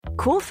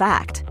Cool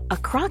fact, a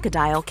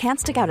crocodile can't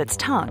stick out its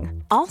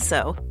tongue.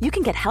 Also, you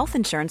can get health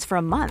insurance for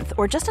a month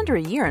or just under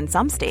a year in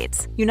some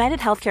states. United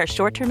Healthcare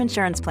short-term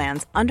insurance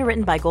plans,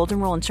 underwritten by Golden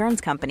Rule Insurance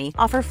Company,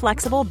 offer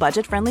flexible,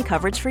 budget-friendly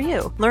coverage for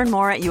you. Learn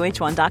more at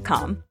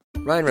uh1.com.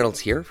 Ryan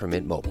Reynolds here from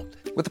Mint Mobile.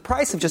 With the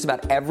price of just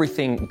about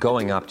everything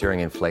going up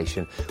during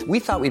inflation, we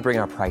thought we'd bring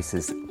our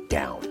prices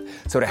down.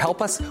 So to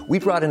help us, we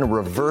brought in a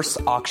reverse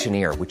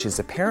auctioneer, which is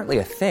apparently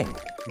a thing.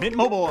 Mint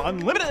Mobile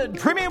Unlimited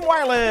Premium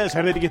Wireless.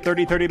 How to get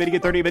 30, 30, bit to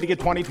get 30, bit to get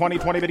 20, 20,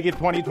 20, bit to get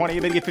 20, 20,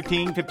 bit to get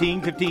 15,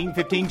 15, 15,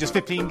 15, just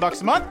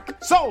 $15 a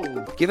month?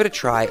 Sold! Give it a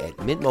try at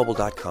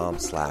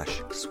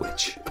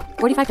mintmobile.com/switch.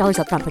 $45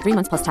 up front for 3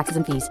 months plus taxes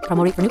and fees.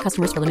 Promo rate for new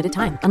customers for limited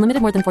time.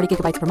 Unlimited more than 40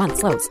 gigabytes per month.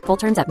 Slows full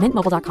terms at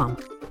mintmobile.com.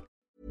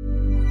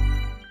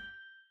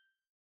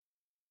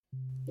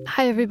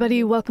 Hi,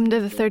 everybody. Welcome to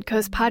the Third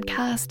Coast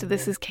podcast.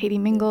 This is Katie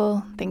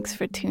Mingle. Thanks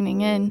for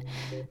tuning in.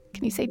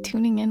 Can you say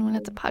tuning in when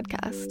it's a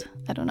podcast?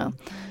 I don't know.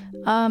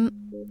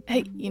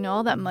 Hey, you know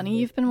all that money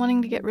you've been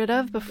wanting to get rid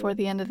of before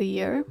the end of the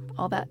year?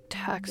 All that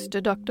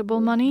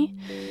tax-deductible money?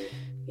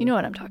 You know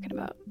what I'm talking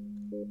about.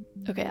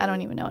 Okay, I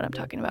don't even know what I'm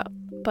talking about.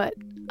 But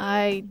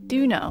I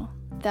do know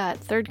that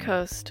Third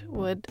Coast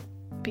would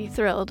be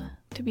thrilled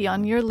to be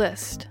on your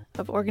list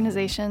of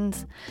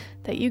organizations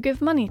that you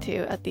give money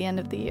to at the end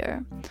of the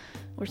year.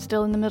 We're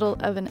still in the middle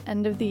of an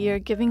end-of-the-year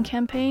giving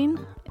campaign,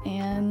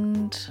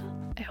 and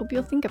I hope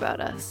you'll think about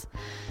us.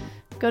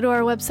 Go to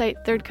our website,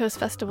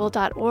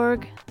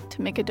 thirdcoastfestival.org,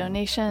 to make a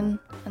donation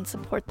and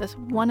support this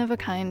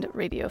one-of-a-kind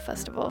radio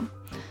festival.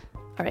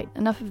 All right,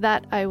 enough of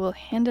that. I will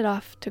hand it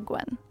off to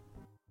Gwen.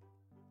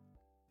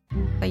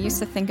 I used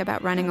to think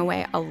about running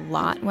away a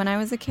lot when I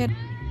was a kid.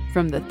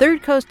 From the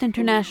Third Coast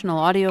International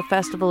Audio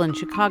Festival in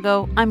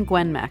Chicago, I'm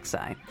Gwen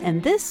Macsai,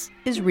 and this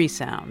is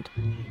Resound.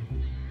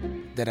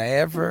 Did I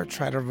ever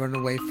try to run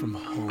away from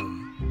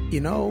home? You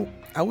know,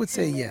 I would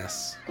say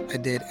yes, I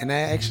did. And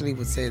I actually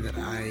would say that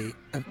I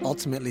have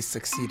ultimately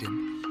succeeded.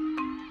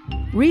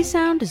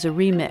 Resound is a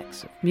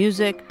remix of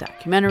music,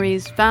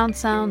 documentaries, found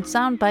sound,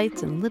 sound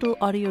bites, and little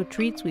audio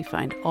treats we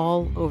find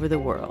all over the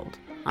world.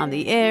 On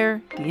the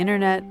air, the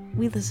internet,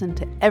 we listen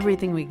to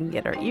everything we can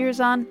get our ears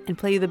on and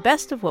play you the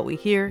best of what we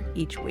hear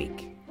each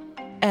week.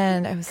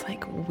 And I was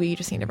like, we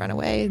just need to run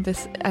away.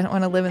 I don't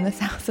want to live in this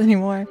house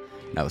anymore.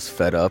 I was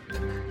fed up,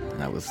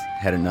 and I was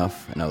had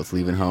enough, and I was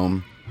leaving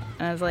home.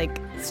 And I was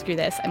like, screw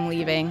this, I'm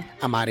leaving.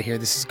 I'm out of here,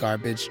 this is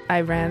garbage.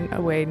 I ran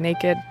away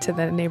naked to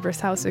the neighbor's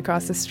house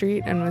across the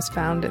street and was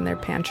found in their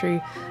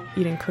pantry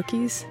eating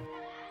cookies.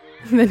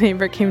 The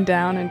neighbor came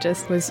down and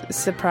just was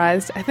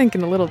surprised, I think,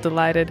 and a little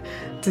delighted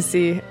to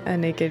see a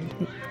naked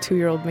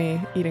 2-year-old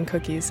me eating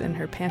cookies in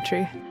her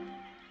pantry.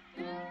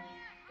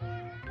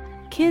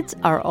 Kids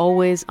are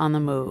always on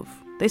the move.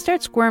 They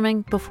start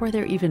squirming before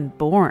they're even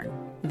born.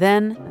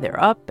 Then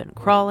they're up and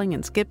crawling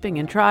and skipping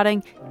and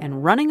trotting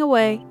and running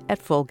away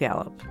at full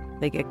gallop.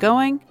 They get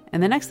going,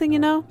 and the next thing you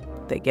know,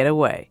 they get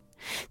away.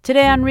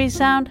 Today on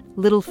Resound,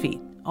 little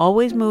feet,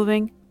 always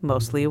moving,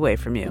 mostly away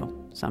from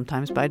you.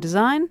 Sometimes by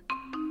design,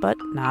 but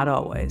not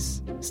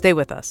always. Stay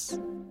with us.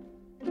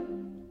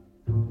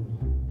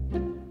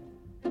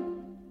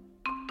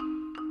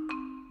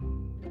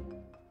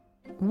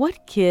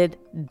 What kid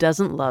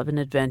doesn't love an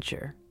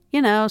adventure?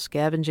 You know,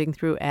 scavenging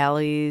through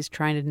alleys,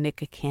 trying to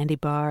nick a candy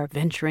bar,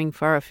 venturing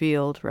far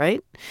afield,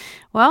 right?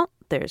 Well,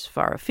 there's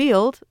far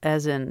afield,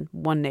 as in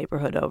one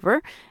neighborhood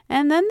over,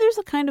 and then there's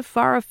a kind of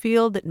far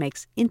afield that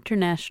makes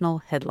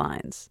international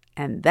headlines.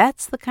 And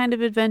that's the kind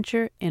of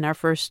adventure in our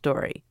first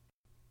story.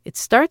 It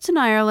starts in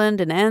Ireland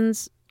and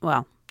ends,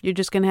 well, you're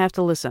just going to have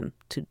to listen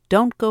to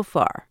Don't Go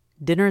Far.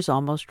 Dinner's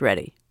almost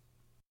ready.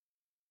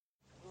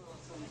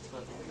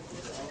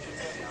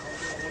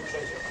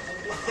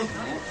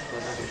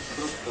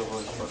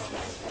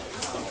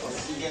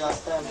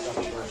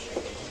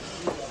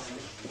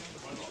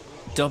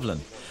 Dublin,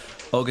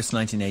 August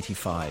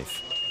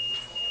 1985.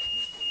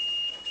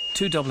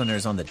 2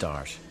 Dubliners on the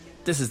Dart.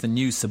 This is the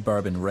new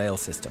suburban rail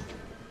system.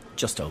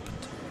 Just opened.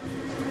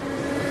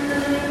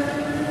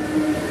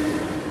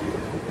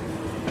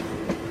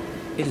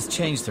 It has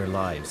changed their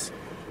lives.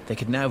 They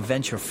could now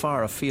venture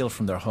far afield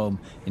from their home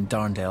in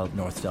Darndale,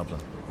 North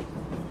Dublin.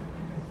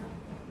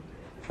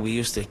 We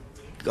used to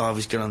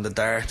always get on the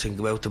Dart and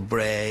go out to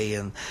Bray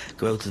and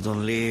go out to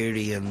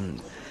Dunleary,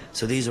 and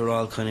so these are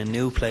all kind of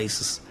new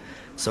places.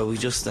 So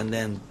and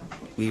then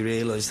we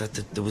realised that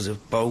there was a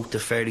boat, the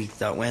ferry,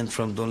 that went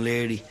from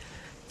Dunleary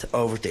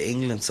over to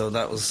England, so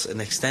that was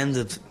an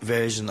extended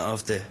version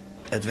of the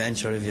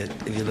adventure, if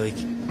you like.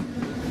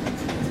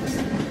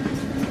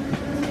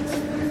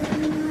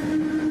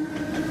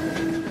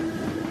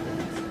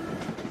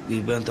 We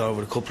went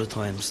over a couple of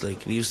times.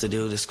 Like, we used to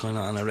do this kind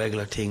of on a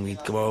regular thing.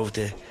 We'd go over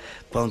to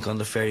bunk on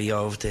the ferry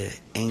over to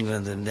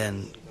England and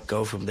then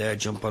go from there,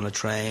 jump on a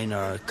train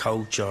or a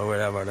coach or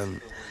whatever and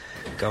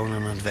go on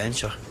an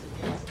adventure.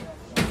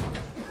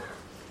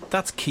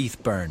 That's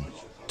Keith Byrne,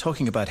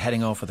 talking about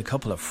heading off with a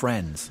couple of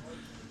friends.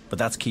 But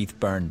that's Keith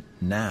Byrne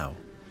now.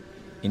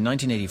 In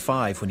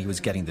 1985, when he was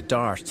getting the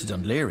Dart to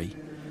Dunleary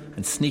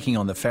and sneaking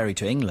on the ferry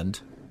to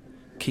England,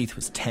 Keith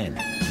was 10.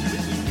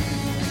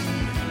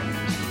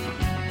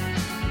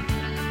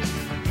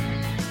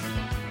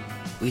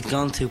 We'd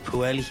gone to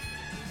Pueli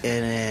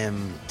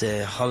in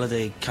the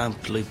holiday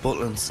camp, like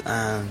Butlins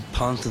and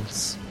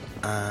Pontins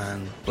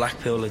and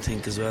Blackpool, I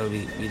think, as well.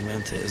 We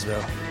went to as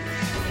well.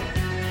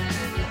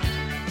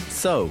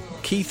 So,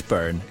 Keith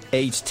Byrne,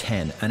 aged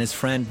 10, and his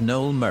friend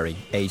Noel Murray,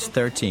 aged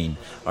 13,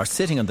 are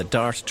sitting on the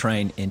DART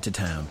train into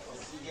town.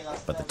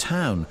 But the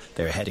town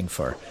they're heading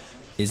for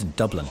isn't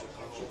Dublin.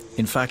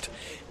 In fact,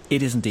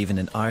 it isn't even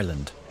in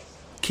Ireland.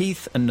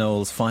 Keith and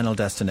Noel's final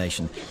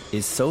destination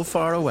is so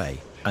far away,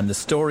 and the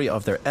story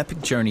of their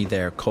epic journey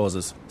there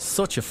causes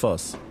such a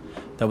fuss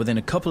that within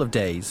a couple of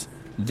days,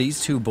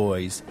 these two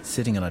boys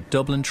sitting on a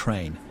Dublin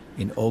train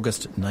in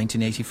August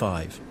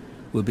 1985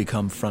 will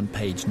become front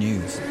page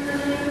news.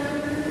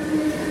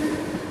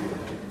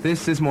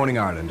 This is Morning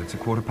Ireland. It's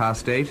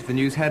 8:15. The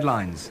news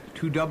headlines.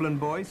 Two Dublin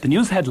boys. The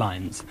news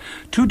headlines.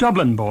 Two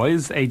Dublin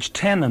boys, aged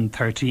 10 and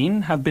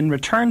 13, have been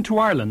returned to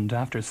Ireland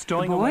after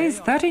stowing away. The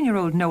boys,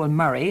 13-year-old Noel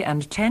Murray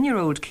and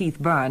 10-year-old Keith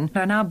Byrne,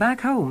 are now back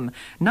home,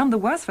 none the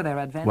worse for their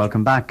adventure.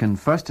 Welcome back, and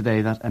first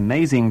today, that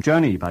amazing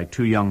journey by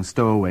two young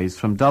stowaways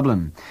from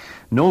Dublin.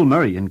 Noel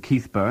Murray and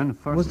Keith Byrne.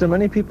 Was there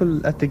many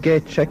people at the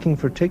gate checking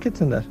for tickets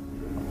and that?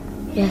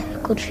 Yeah, a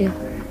good few.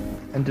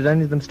 And did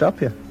any of them stop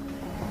you?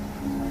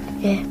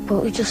 Yeah,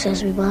 but it just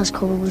says my ma's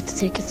coming with the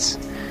tickets.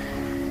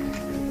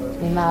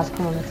 My ma's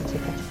coming with the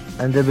tickets.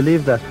 And they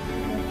believe that?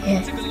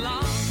 Yeah.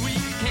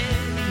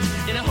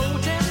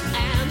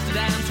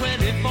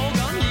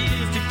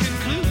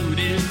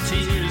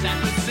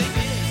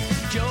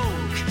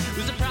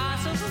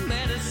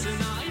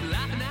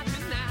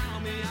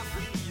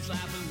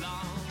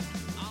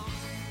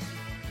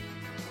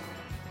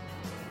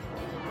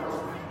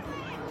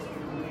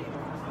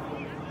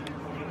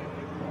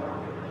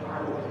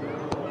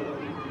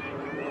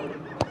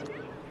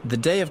 The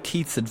day of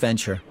Keith's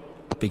adventure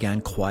began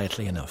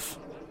quietly enough.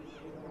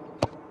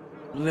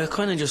 We were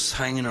kind of just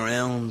hanging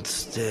around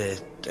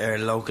our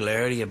local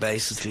area,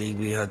 basically.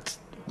 We had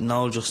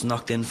Noel just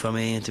knocked in for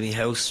me into my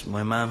house.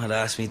 My mum had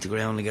asked me to go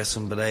around and get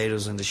some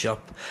potatoes in the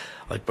shop.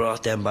 I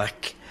brought them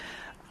back.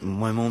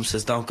 My mum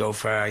says, don't go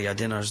far, your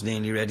dinner's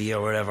nearly ready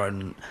or whatever.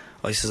 And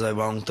I says, I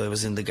won't. I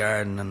was in the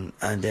garden.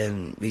 And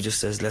then he just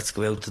says, let's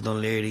go out to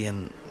Dunleary,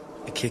 and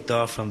it kicked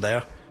off from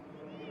there.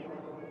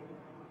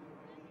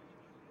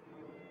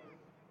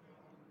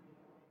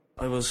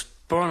 I was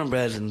born and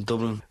bred in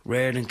Dublin,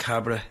 reared in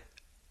Cabra,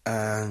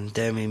 and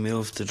then we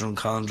moved to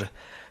Drumcondra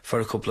for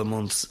a couple of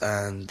months,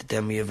 and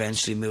then we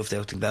eventually moved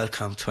out to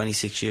Belcombe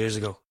 26 years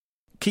ago.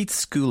 Keith's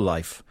school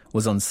life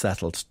was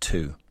unsettled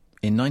too.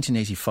 In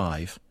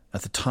 1985,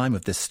 at the time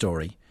of this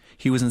story,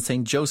 he was in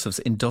St. Joseph's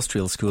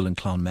Industrial School in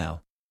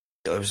Clonmel.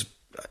 I was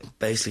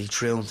basically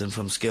truanting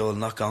from school,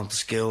 not going to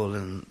school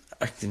and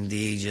acting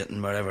the idiot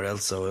and whatever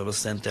else, so I was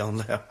sent down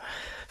there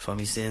for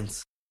my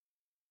sins.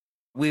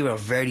 We were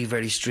very,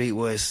 very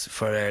streetwise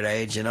for our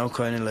age, you know,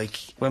 kind of like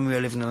when we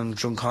were living in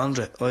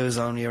Drumcondra, I was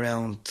only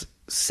around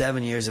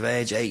 7 years of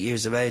age, 8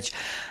 years of age,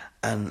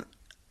 and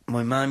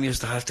my mum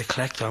used to have to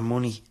collect her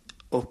money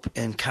up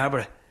in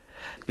Cabra.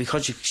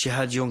 Because she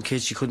had young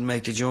kids, she couldn't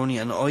make the journey,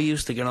 and I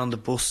used to get on the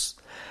bus.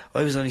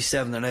 I was only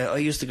 7 and 8. I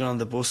used to get on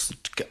the bus,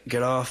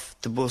 get off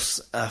the bus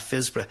at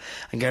Fisborough,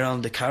 and get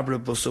on the Cabra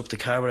bus up to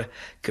Cabra,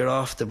 get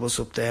off the bus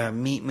up there,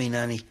 meet my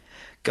nanny,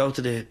 go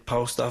to the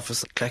post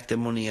office, collect the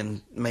money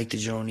and make the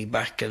journey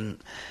back. And,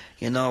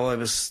 you know, I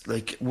was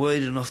like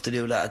wide enough to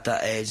do that at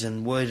that age,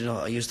 and wide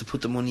enough, I used to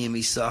put the money in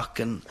my sock,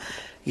 and,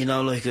 you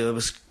know, like I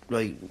was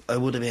like, I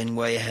would have been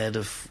way ahead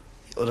of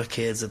other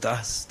kids at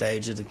that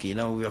stage of the, you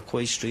know, we were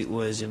quite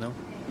streetwise, you know.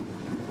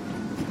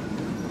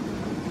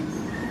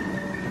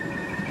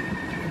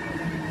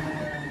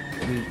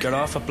 We got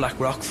off at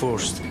Blackrock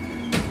first.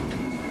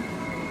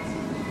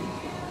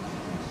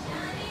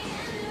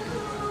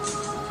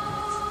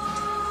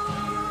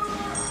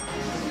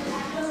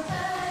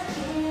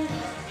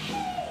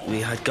 We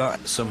had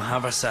got some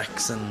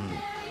haversacks and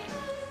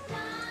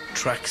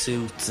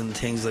tracksuits and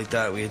things like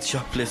that. We had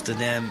shoplifted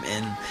them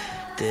in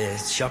the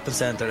shopping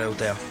centre out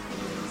there.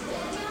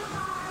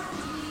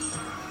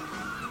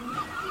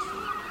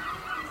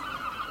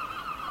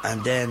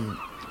 And then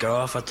got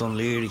off at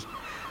Dunleary,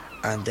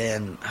 and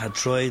then had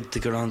tried to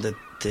get on the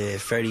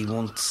ferry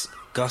once,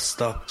 got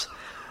stopped,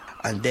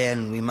 and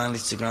then we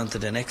managed to get onto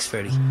the next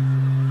ferry.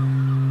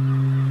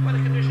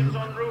 Weather conditions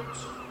en route,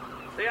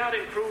 they are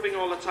improving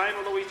all the time,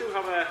 although we do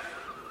have a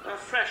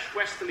fresh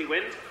westerly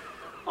wind.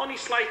 Only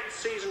slight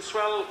seas and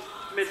swell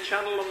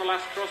mid-channel on the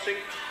last crossing.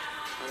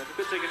 And if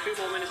we could take a few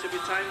more minutes of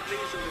your time,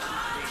 please, and listen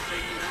to the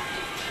taking out.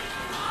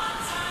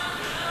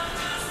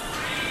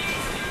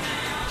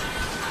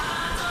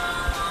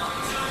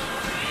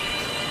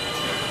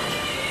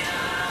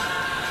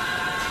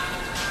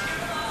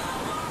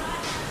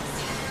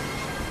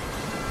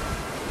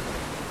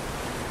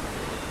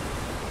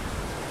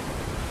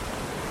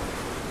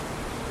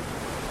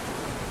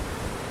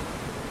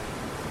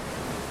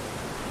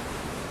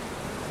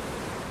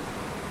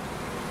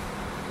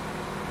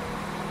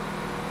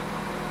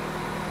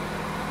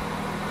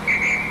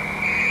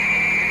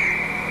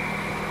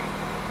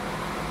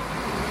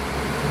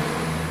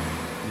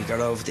 got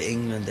over to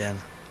England then,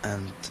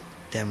 and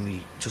then we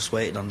just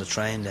waited on the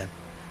train then.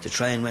 The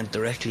train went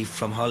directly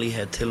from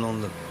Holyhead to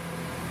London.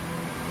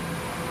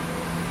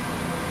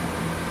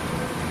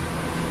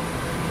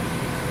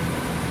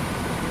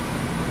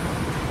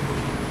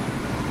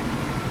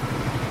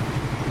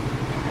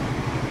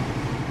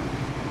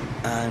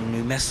 And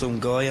we met some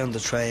guy on the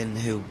train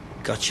who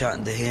got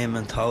chatting to him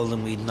and told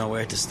him we'd know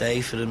where to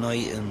stay for the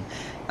night,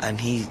 and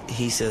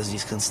he says you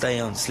can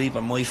sleep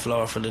on my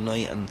floor for the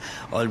night, and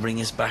I'll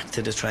bring us back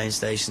to the train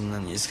station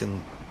and you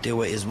can do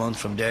what you want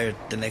from there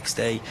the next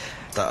day.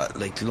 That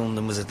like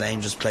London was a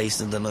dangerous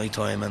place in the night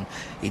time, and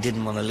he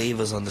didn't want to leave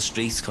us on the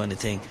streets kind of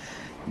thing.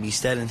 We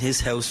stayed in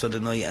his house for the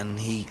night, and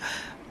he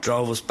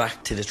drove us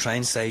back to the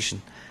train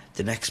station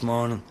the next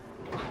morning.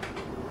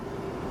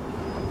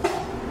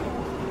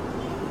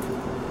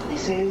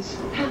 This is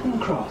Hatton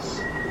Cross.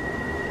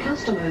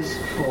 Customers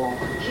for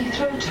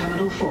Heathrow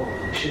Terminal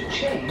 4 should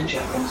change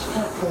across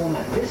platform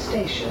at this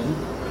station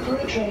for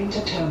a train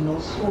to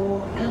Terminals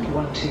 4 and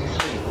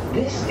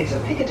 123. This is a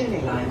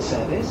Piccadilly line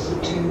service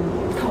to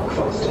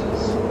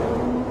Cockfosters.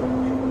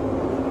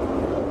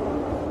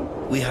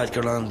 We had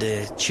got on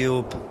the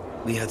tube.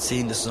 We had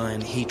seen the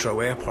sign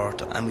Heathrow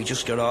Airport, and we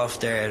just got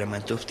off there and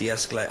went up the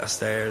escalator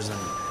stairs, and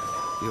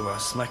we were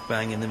smack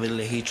bang in the middle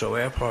of Heathrow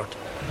Airport.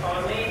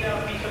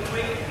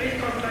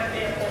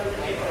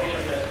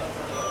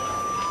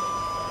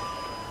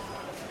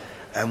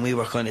 And we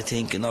were kind of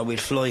thinking, we'll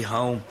fly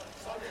home.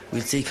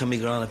 We'll see can we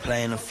get on a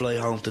plane and fly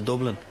home to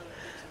Dublin.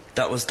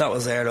 That was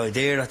our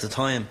idea at the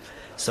time.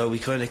 So we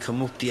kind of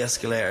come up the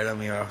escalator and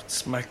we were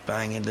smack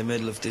bang in the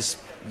middle of this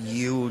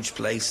huge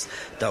place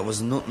that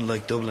was nothing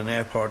like Dublin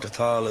Airport at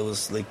all. It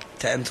was like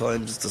 10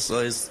 times the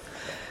size.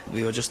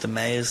 We were just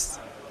amazed.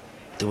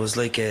 There was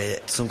like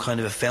some kind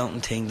of a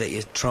fountain thing that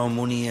you throw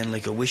money in,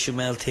 like a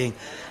wish-a-mail thing,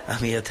 and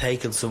we had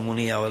taken some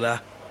money out of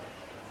that.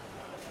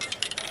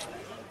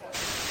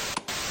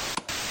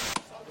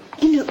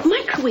 You know,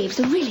 microwaves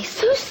are really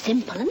so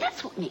simple, and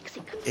that's what makes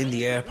it good. In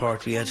the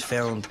airport we had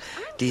found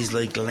these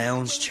like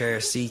lounge chair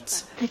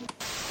seats.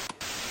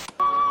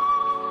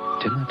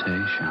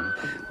 Timotei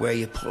shampoo. Where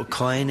you put a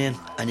coin in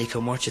and you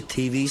can watch a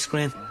TV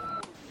screen.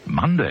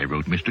 Monday,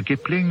 wrote Mr.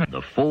 Kipling, in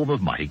the form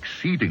of my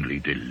exceedingly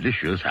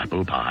delicious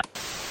apple pie.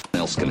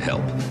 Else can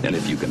help, and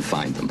if you can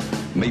find them,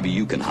 maybe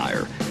you can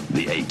hire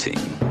the A-Team.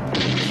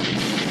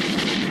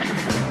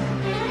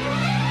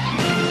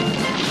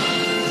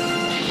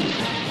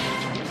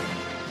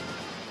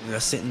 We were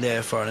sitting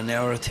there for an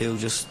hour or two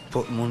just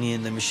putting money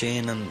in the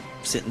machine and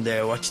sitting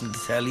there watching the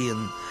telly,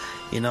 and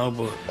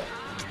but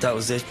that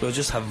was it. We were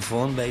just having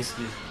fun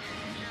basically.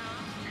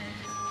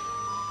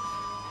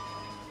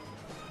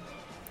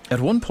 At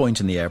one point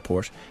in the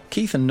airport,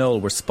 Keith and Noel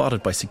were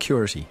spotted by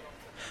security.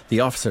 The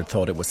officer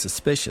thought it was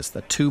suspicious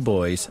that two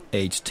boys,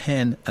 aged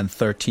 10 and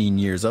 13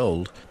 years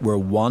old, were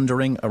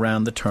wandering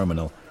around the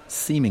terminal,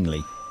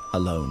 seemingly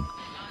alone.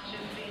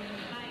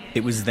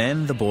 It was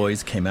then the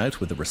boys came out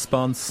with a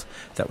response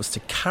that was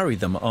to carry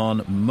them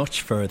on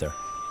much further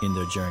in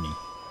their journey.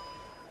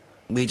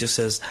 We just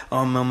says,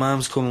 my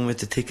mum's coming with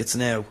the tickets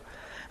now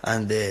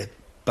and the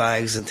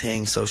bags and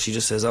things, so she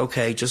just says,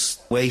 okay,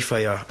 just wait for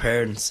your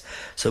parents.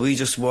 So we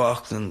just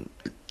walked and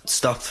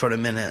stopped for a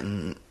minute,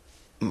 and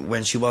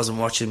when she wasn't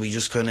watching we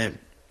just kind of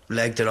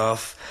legged it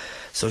off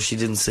so she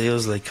didn't see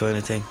us, like, kind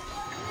of thing.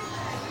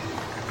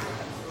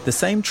 The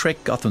same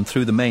trick got them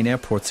through the main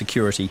airport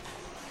security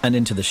and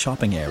into the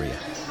shopping area.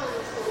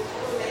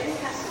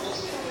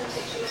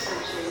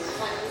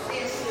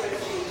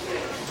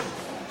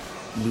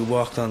 We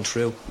walked on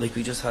through, like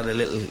we just had a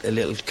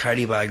little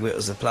carry bag with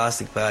us, a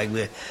plastic bag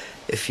with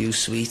a few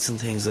sweets and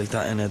things like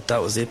that in it.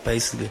 That was it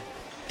basically.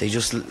 They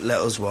just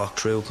let us walk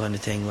through, kind of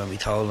thing, when we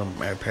told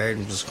them our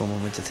parents was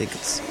coming with the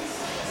tickets.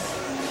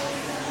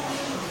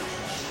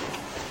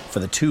 For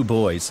the two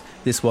boys,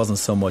 this wasn't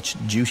so much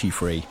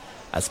duty-free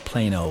as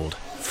plain old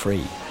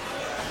free.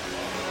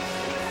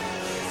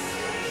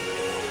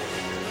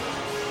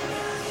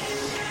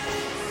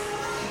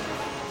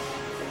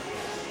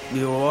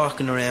 We were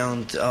walking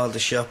around all the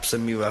shops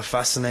and we were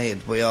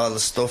fascinated by all the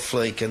stuff,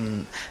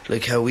 and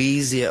how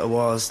easy it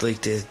was,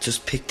 like, to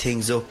just pick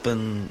things up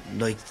and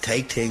like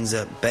take things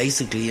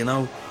basically,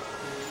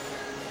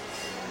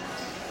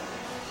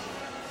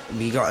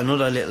 We got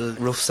another little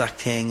rucksack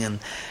thing and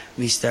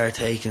we started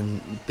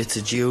taking bits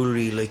of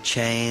jewellery like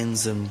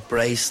chains and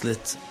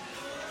bracelets.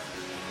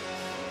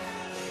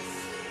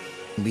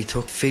 We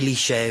took Philly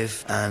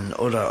shave and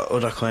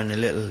other kind of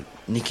little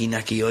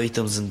nicky-nacky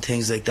items and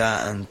things like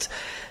that, and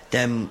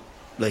then,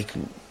 like,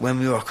 when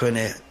we were kind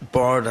of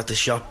bored at the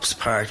shops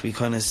part, we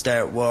kind of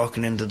started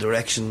walking in the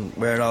direction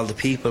where all the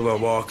people were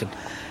walking,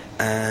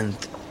 and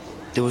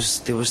there was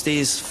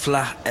these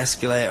flat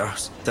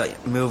escalators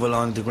that move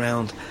along the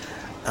ground,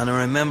 and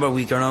I remember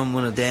we got on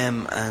one of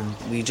them and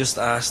we just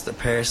asked the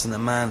person, the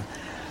man,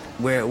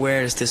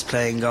 where is this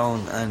plane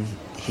going? And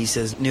he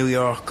says, New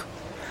York.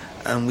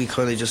 And we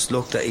kind of just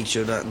looked at each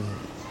other and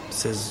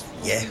says,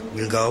 yeah,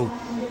 we'll go.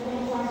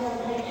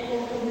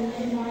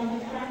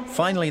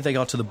 Finally, they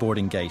got to the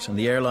boarding gate and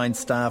the airline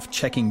staff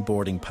checking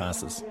boarding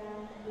passes.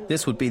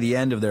 This would be the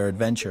end of their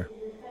adventure.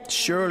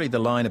 Surely the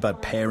line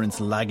about parents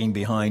lagging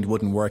behind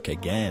wouldn't work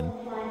again.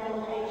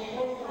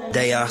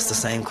 They asked the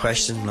same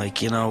question,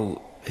 like, you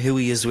know, who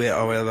he is with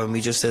or whatever, and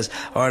we just says,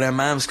 their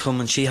mam's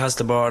coming, she has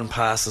the boarding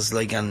passes,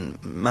 like,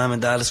 and mum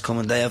and dad is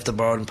coming, they have the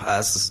boarding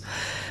passes.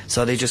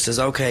 So they just says,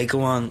 okay,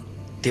 go on.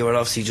 They were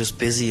obviously just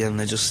busy and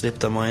they just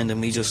slipped their mind,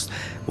 and we just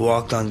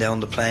walked on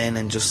down the plane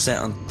and just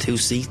sat on 2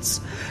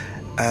 seats.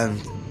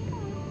 And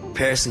a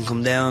person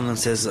come down and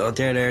says, they're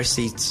their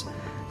seats.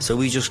 So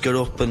we just got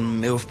up and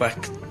moved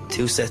back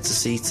 2 sets of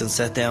seats and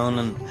sat down,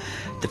 and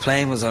the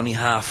plane was only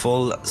half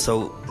full,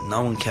 so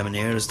no one came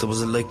near us.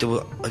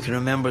 I can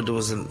remember there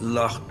was a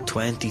lot,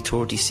 20,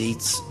 30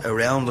 seats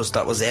around us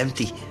that was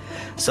empty.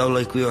 So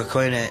like we were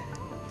kind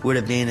of, would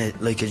have been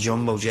like a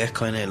jumbo jet,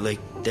 kind of like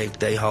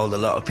they hold a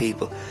lot of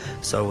people.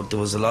 So there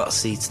was a lot of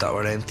seats that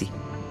were empty.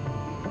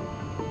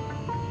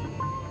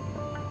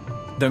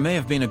 There may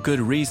have been a good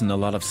reason a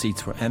lot of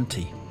seats were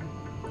empty.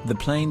 The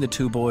plane the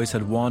 2 boys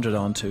had wandered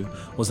onto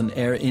was an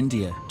Air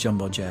India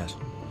jumbo jet.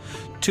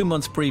 2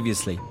 months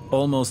previously,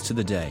 almost to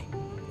the day,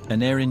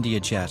 an Air India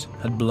jet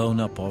had blown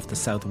up off the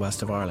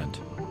southwest of Ireland.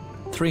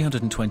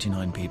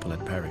 329 people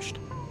had perished.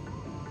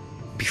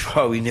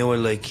 Before we knew it,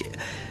 like,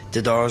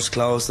 the doors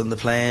closed on the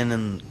plane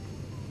and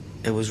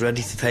it was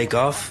ready to take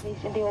off.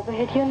 In the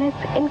overhead units,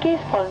 in case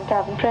falling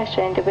cabin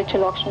pressure,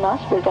 individual oxygen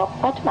mask will drop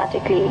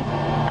automatically.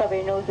 Cover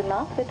your nose and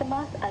mouth with the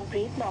mask and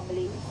breathe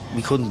normally.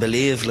 We couldn't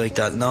believe like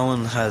that no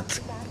one had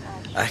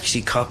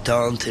actually copped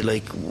on to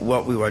like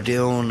what we were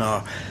doing,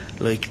 or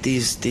like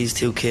these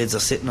 2 kids are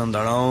sitting on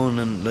their own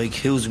and like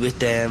who's with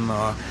them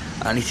or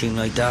anything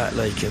like that.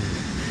 Like it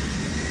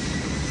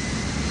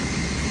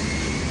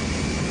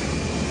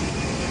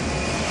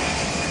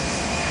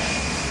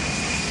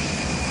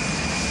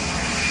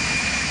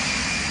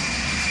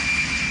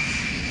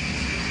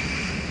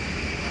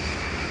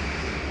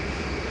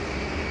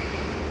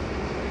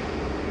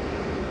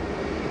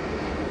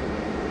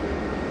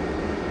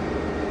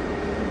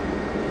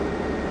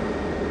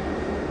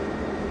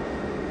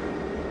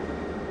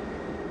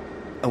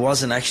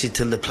wasn't actually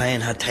till the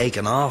plane had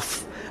taken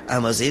off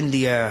and was in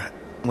the air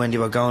when they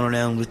were going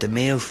around with the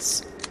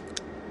meals.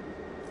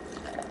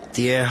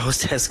 The air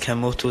hostess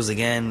came up to us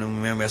again, and we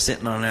remember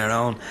sitting on our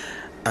own,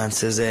 and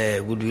says,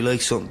 would we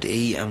like something to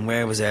eat, and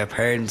where was our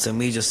parents? And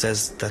we just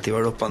says that they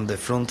were up on the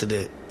front of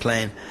the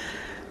plane,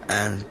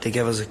 and they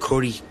gave us a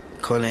curry,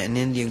 kind of an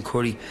Indian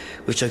curry,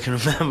 which I can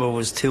remember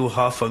was too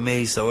hot for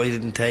me, so I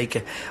didn't take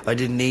it. I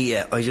didn't eat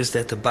it. I just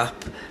ate the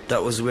bap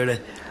that was with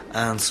it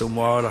and some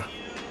water.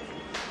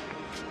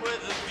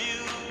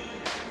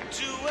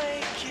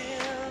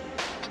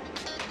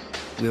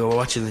 We were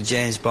watching the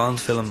James Bond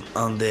film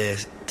on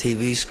the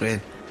TV screen.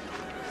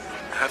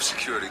 Have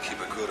security keep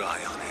a good eye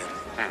on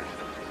him.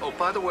 Oh,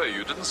 by the way,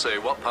 you didn't say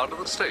what part of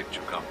the state you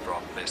come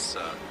from, Miss...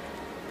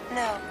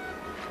 No,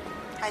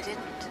 I didn't.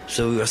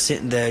 So we were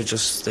sitting there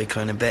just like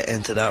kind of bet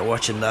into that,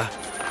 watching that.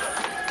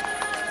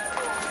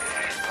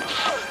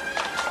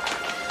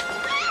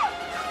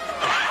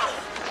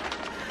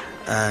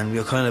 And we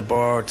were kind of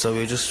bored, so we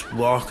were just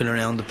walking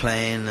around the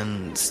plane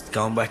and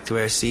going back to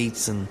our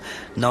seats, and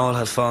Noel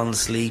had fallen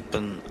asleep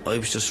and I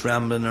was just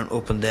rambling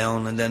up and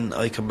down, and then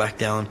I come back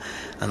down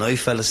and I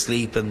fell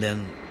asleep, and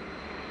then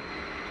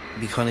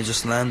we kind of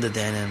just landed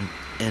then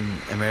in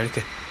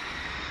America.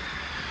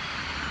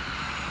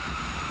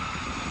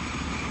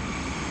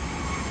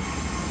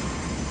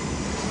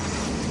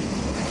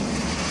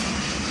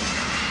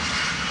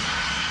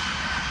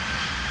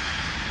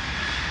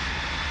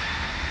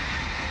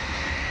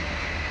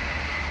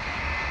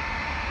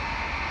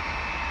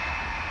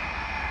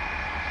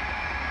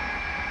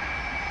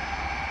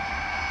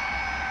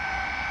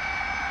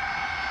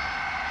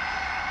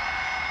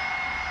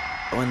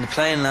 When the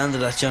plane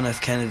landed at John F.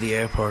 Kennedy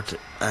Airport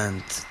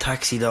and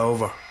taxied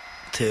over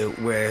to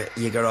where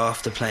you got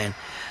off the plane,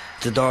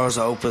 the doors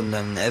opened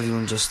and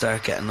everyone just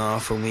started getting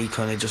off, and we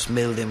kind of just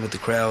milled in with the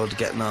crowd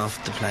getting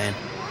off the plane.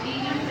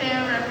 Senior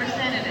Fare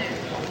representative,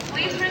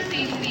 please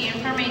proceed to the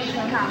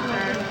information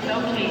counter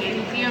located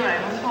in the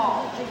arrivals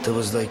hall. There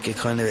was like a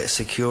kind of a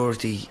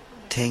security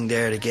thing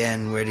there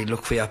again where they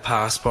look for your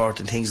passport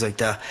and things like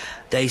that.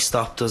 They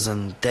stopped us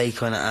and they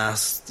kind of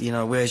asked, you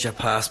know, where's your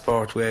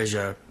passport, where's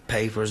your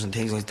papers and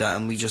things like that,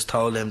 and we just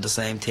told them the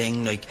same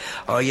thing, like,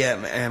 oh yeah,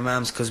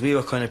 ma'ams, because we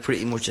were kind of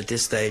pretty much at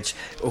this stage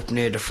up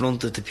near the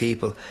front of the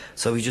people,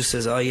 so we just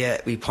says, oh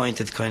yeah, we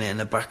pointed kind of in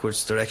a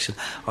backwards direction,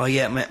 oh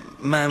yeah,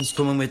 ma'am's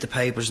coming with the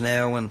papers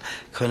now, and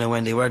kind of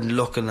when they weren't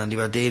looking and they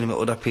were dealing with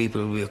other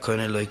people, we were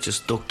kind of like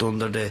just ducked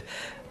under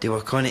they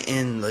were kind of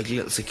in like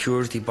little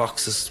security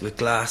boxes with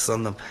glass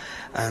on them,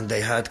 and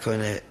they had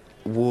kind of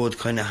wood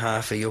kind of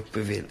halfway up,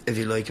 if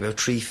you like, about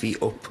 3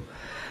 feet up.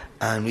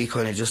 And we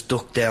kind of just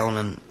ducked down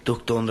and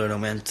ducked under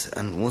and went.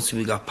 And once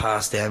we got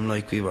past them,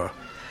 like, we were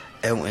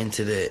out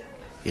into the,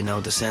 you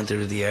know, the centre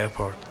of the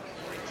airport.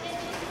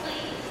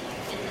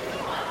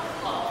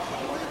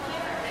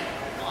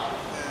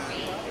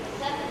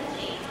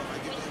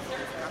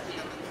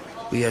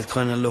 we had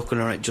kind of looking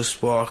around,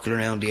 just walking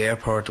around the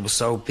airport. It was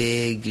so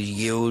big,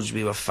 huge.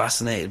 We were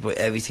fascinated by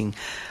everything,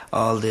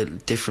 all the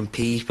different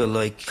people.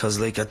 Like, because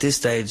like at this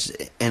stage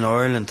in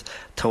Ireland,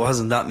 there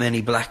wasn't that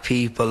many black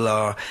people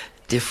or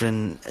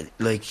different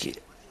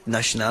like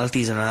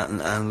nationalities and that.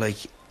 And like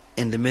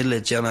in the middle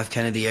of John F.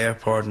 Kennedy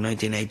Airport in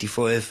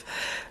 1985,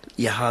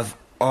 you have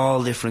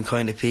all different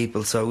kind of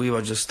people. So we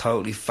were just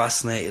totally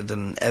fascinated,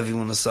 and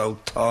everyone was so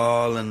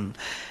tall, and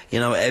you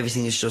know,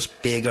 everything is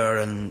just bigger.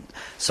 And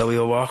so we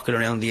were walking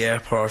around the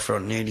airport for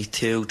nearly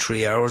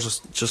 2-3 hours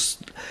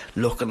just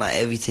looking at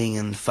everything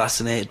and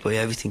fascinated by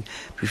everything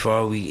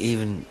before we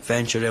even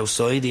ventured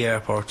outside the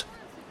airport.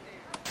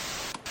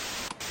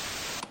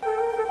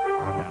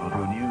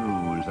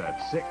 News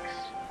at 6.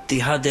 They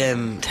had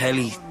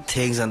telly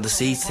things and the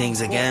seat things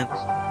again.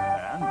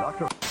 And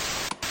Dr.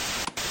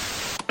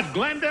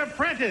 Glenda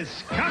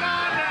Prentice, come on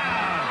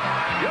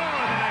down. You're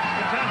the next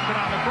contestant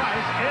on The Price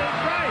is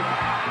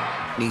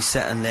Right. We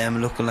sat in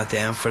them looking at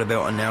them for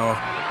about an hour.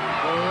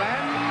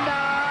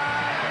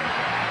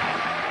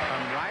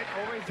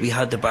 We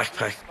had the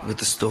backpack with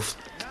the stuff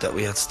that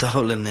we had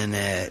stolen in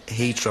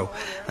Heathrow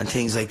and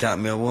things like that,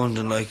 and we were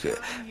wondering, like,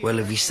 well,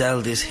 if we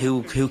sell this,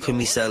 who can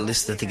we sell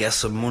this to get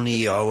some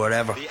money or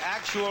whatever? The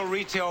actual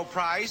retail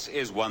price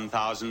is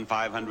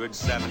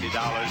 $1,570.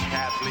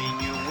 Kathleen,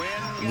 you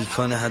win. We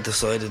kind of had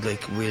decided,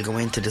 like, we'll go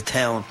into the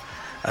town,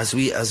 as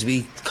we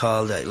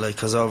called it, like,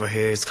 because over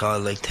here it's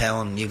called, like,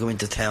 town. You go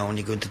into town,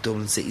 you go into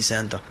Dublin city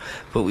centre.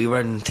 But we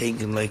weren't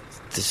thinking, like,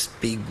 this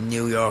big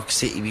New York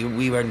City.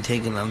 We weren't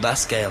thinking on that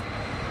scale.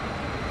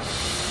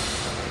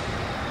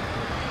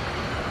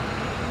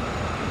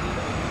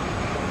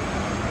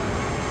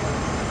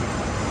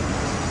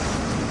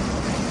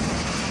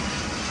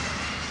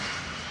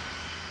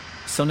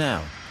 So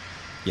now,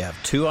 you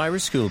have 2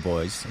 Irish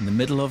schoolboys in the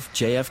middle of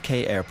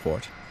JFK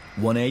Airport,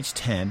 one age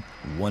 10,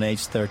 one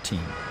age 13.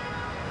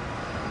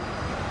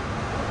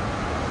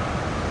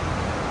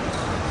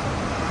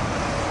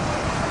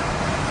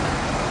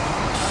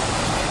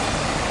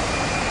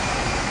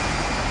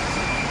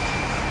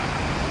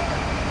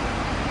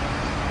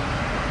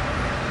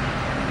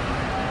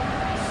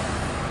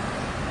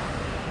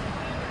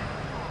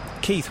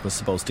 Keith was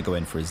supposed to go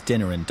in for his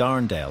dinner in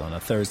Darndale on a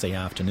Thursday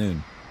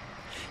afternoon.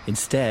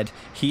 Instead,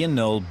 he and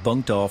Noel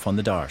bunked off on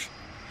the Dart.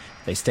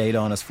 They stayed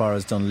on as far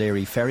as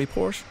Dunleary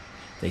Ferryport.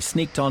 They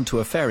sneaked onto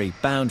a ferry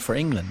bound for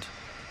England,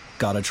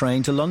 got a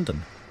train to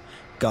London,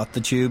 got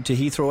the tube to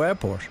Heathrow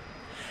Airport,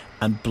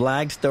 and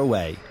blagged their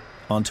way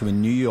onto a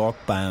New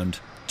York-bound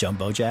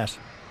jumbo jet.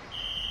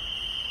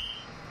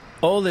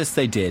 All this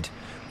they did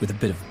with a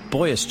bit of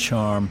boyish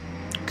charm,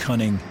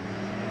 cunning,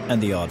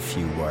 and the odd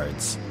few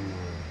words.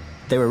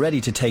 They were ready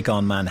to take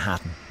on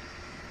Manhattan,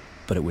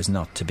 but it was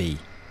not to be.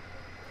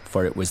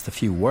 For it was the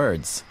few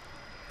words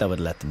that would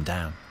let them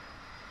down.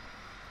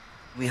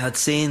 We had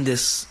seen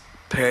this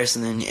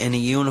person in a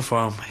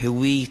uniform who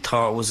we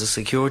thought was a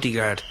security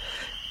guard,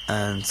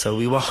 and so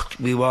we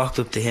walked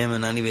up to him,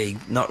 and anyway,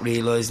 not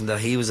realising that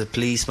he was a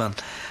policeman,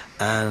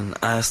 and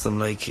asked him,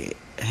 like,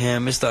 "Hey,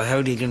 mister,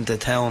 how do you get into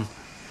town?"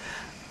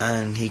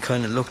 And he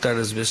kind of looked at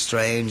us a bit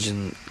strange,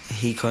 and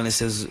he kind of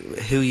says,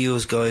 "Who you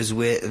guys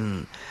with?"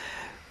 And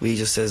we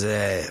just says,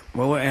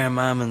 "Well, we're our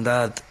mum and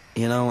dad."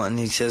 You know, and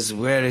he says,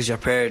 "Where is your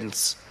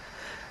parents?"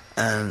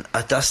 And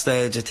at that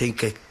stage, I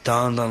think it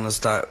dawned on us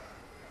that,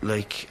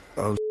 like,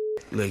 oh,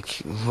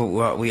 like,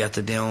 what we had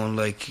to do, and,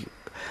 like,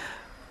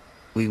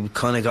 we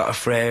kind of got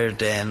afraid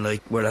then,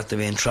 like, we're at the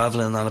being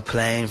travelling on a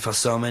plane for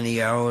so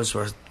many hours,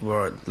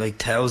 we're like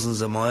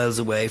thousands of miles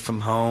away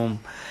from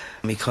home.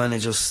 And we kind of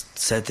just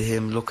said to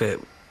him, "Look,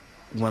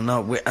 we're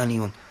not with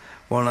anyone,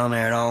 we're on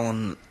our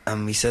own,"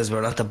 and he says,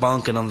 "We're at the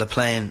bunking on the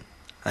plane."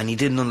 And he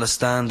didn't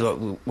understand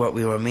what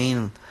we were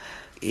meaning.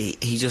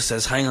 He just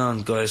says, "Hang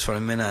on, guys, for a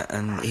minute,"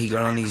 and he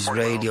got on his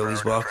radio,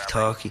 his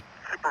walkie-talkie,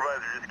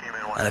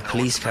 and a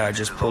police car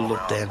just pulled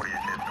up then,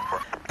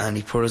 and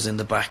he put us in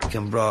the back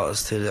and brought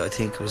us to I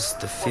think it was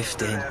the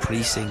 15th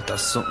precinct or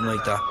something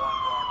like that. From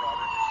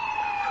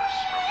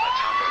the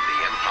top of the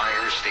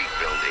Empire State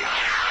Building,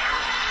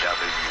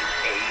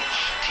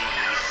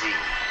 WHTZ,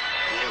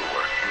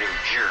 Newark, New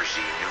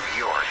Jersey, New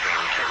York,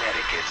 and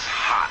Connecticut's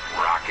hot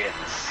rockin'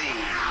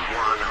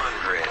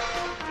 Z100.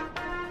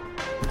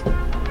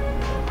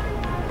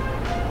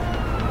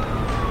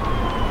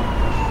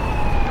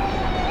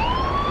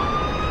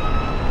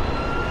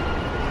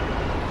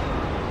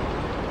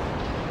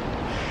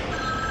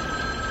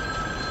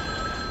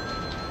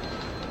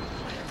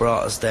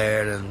 Brought us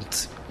there,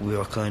 and we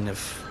were kind of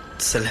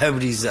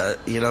celebrities.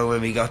 You know,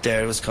 when we got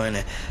there, it was kind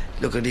of,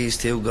 look at these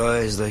 2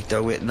 guys, like,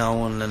 they're with no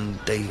one, and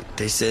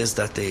they says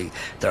that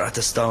they're at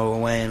the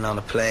stowaway on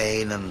a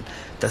plane, and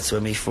that's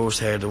when we first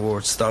heard the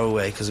word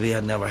stowaway, because we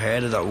had never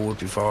heard of that word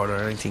before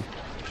or anything.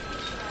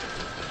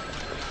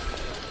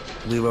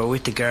 We were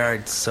with the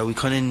guards, so we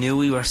kind of knew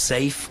we were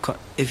safe,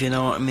 if you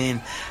know what I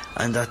mean,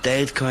 and that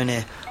they'd kind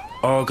of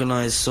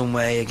organised some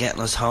way of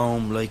getting us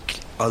home, like,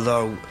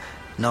 although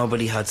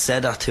nobody had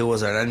said that to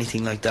us or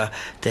anything like that.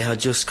 They had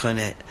just kind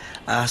of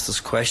asked us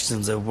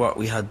questions of what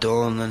we had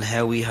done and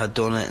how we had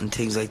done it and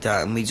things like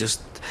that, and we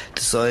just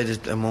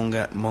decided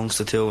amongst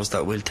the two of us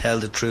that we'll tell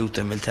the truth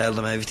and we'll tell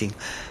them everything,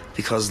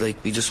 because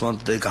like we just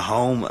wanted to go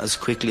home as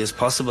quickly as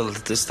possible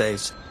at this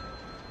stage.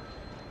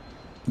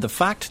 The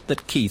fact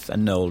that Keith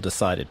and Noel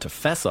decided to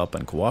fess up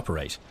and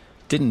cooperate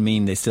didn't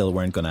mean they still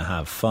weren't going to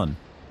have fun.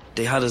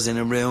 They had us in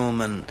a room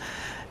and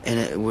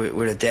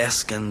with a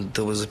desk, and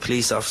there was a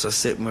police officer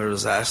sitting where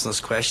was asking us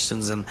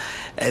questions, and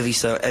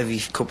every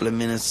couple of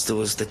minutes there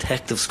was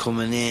detectives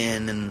coming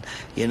in and,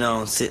 you know,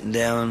 and sitting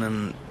down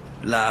and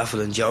laughing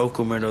and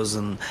joking with us.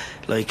 And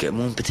like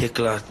one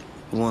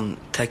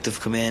detective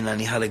come in and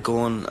he had a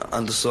gun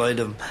on the side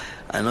of him,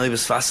 and I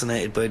was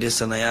fascinated by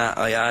this, and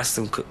I asked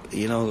him,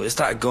 you know, is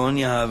that a gun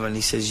you have? And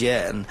he says,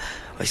 yeah. And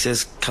I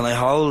says, can I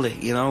hold it,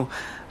 you know?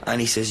 And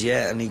he says,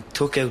 yeah. And he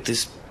took out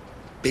this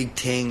big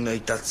thing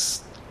like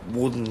that's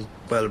wooden,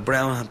 well,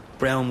 brown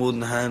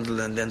wooden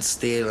handle and then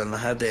steel, and I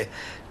had the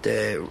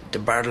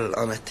barrel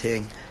on a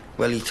thing.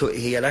 Well,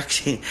 he had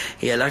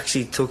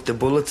actually took the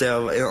bullets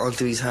out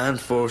onto his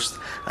hand first,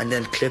 and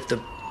then clipped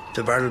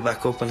the barrel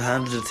back up and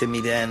handed it to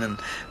me then, and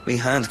my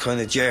hand kind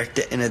of jerked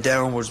it in a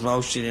downwards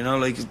motion, you know,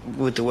 like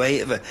with the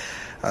weight of it.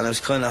 And I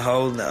was kind of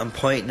holding it and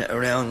pointing it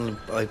around, and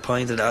I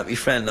pointed at my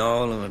friend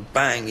Noel and went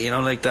bang, you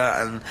know, like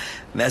that, and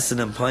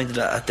messing and pointed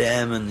it at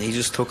them, and he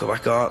just took it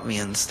back at me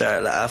and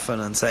started laughing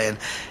and saying,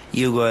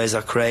 you guys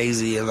are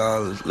crazy, and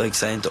all, like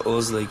saying to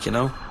us, like, you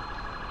know.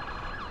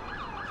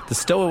 The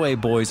Stowaway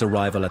Boys'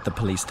 arrival at the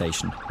police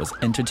station was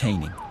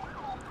entertaining,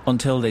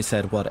 until they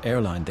said what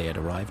airline they had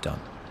arrived on.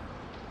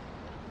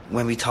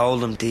 When we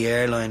told them the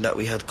airline that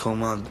we had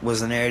come on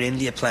was an Air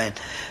India plane,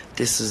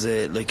 this is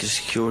a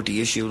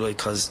security issue, like,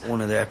 because one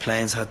of their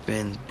planes had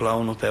been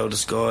blown up out of the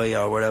sky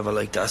or whatever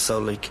like that, so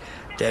like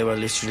they were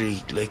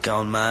literally like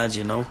going mad,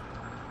 you know.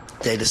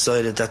 They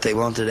decided that they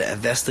wanted to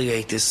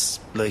investigate this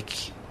like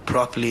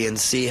properly and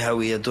see how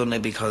we had done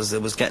it, because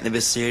it was getting a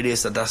bit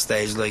serious at that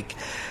stage. Like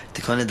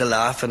the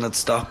laughing had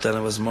stopped, and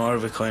it was more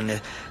of a kind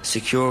of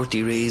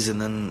security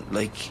reason, and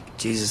like,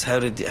 Jesus, how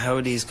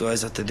are these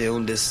guys after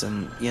doing this?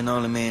 And you know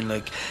what I mean,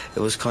 like it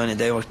was kind of,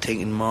 they were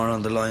thinking more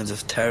on the lines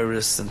of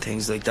terrorists and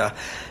things like that.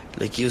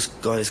 Like, you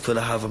guys could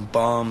have having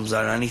bombs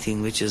or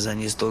anything,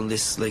 and you've done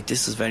this. Like,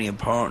 this is very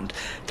important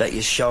that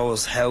you show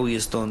us how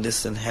you've done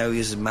this and how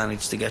you've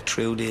managed to get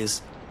through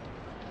this.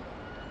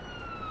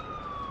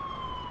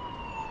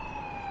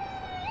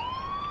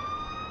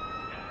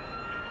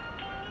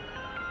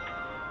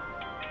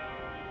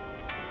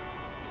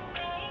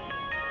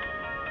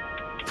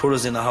 Put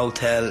us in a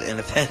hotel in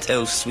a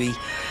penthouse suite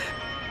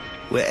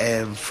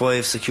with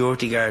 5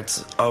 security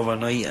guards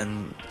overnight,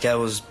 and gave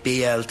us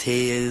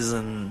BLTs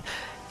and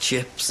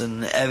chips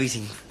and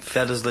everything.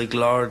 Fed us like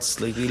lords,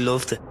 like we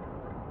loved it.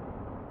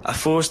 At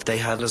first they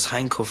had us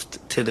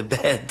handcuffed to the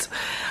bed,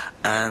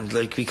 and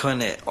like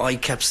I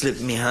kept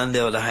slipping my hand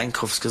out of the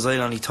handcuffs because I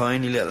had only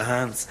tiny little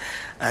hands,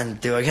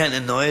 and they were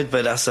getting annoyed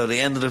by that, so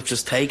they ended up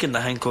just taking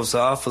the handcuffs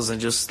off us and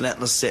just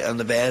letting us sit on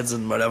the beds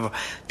and whatever.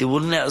 They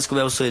wouldn't let us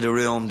go outside the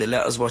room. They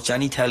let us watch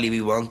any telly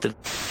we wanted.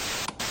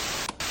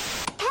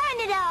 Turn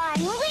it on,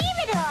 leave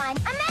it on.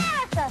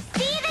 America,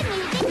 see the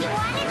music you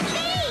want to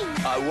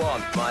see. I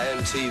want my own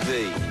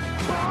TV.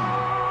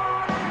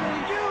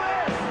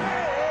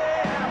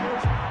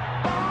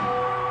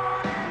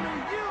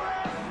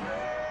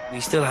 We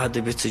still had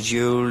the bits of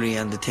jewellery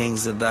and the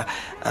things like that,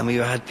 and we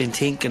had been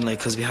thinking, like,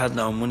 because we had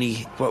no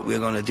money, what we were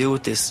going to do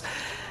with this.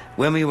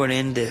 When we were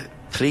in the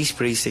police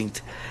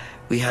precinct,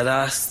 we had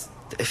asked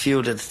a few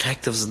of the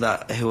detectives and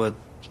that, who had,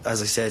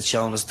 as I said,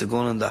 shown us the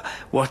gun and that,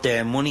 what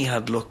their money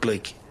had looked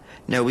like.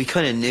 Now, we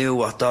kind of knew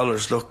what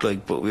dollars looked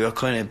like, but we were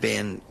kind of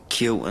being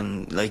cute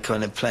and like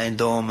kind of playing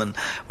dumb and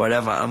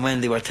whatever. And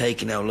when they were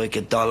taking out like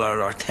 $1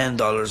 or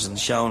 $10 and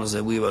showing us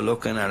that, we were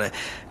looking at it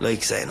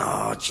like saying,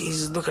 oh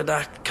Jesus, look at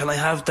that, can I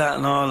have that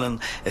and all. And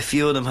a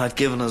few of them had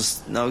given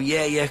us, no,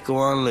 yeah, go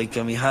on, like,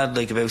 and we had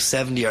like about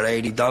 $70 or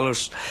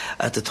 $80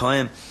 at the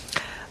time.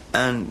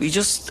 And we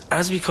just,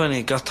 as we kind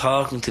of got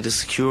talking to the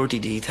security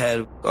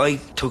detail, I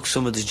took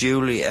some of the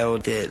jewellery out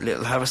of the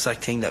little haversack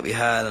thing that we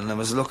had, and I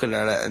was looking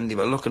at it, and they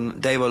were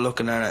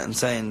looking at it and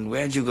saying,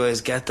 where'd you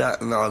guys get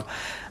that and all.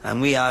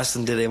 And we asked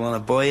them, did they want to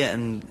buy it?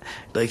 And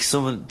like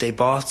they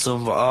bought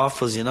some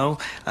off us, you know.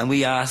 And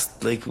we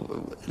asked like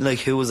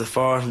who was it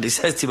for, and they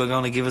said they were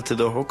going to give it to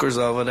the hookers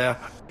over there.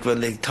 When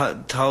they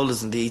told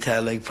us in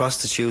detail, like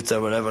prostitutes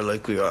or whatever,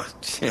 like we were,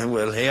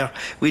 well, here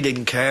we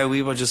didn't care.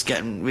 We were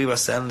selling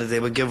it. They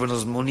were giving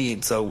us money,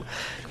 so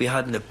we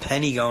hadn't a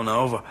penny going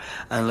over.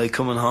 And like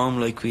coming home,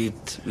 like we'd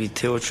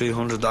 $200 or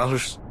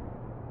 $300.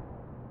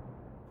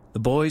 The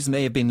boys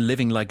may have been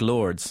living like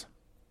lords,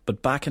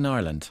 but back in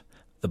Ireland,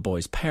 the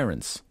boys'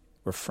 parents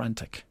were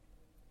frantic.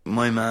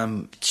 My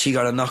mum, she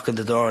got a knock on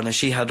the door, and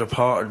she had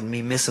reported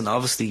me missing,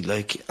 obviously,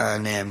 like,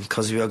 and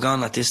because we were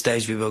gone at this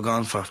stage, we were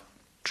gone for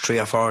 3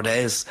 or 4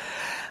 days,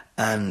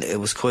 and it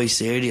was quite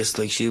serious.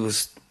 Like, she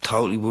was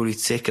totally worried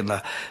sick and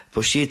that.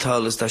 But she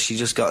told us that she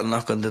just got a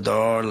knock on the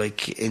door,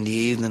 like, in the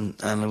evening,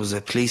 and it was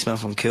a policeman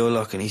from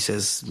Coolock, and he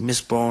says,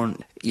 "Miss Byrne,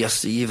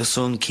 yes, you have a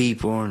son,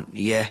 Keith Byrne."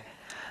 "Yeah."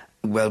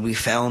 "Well, we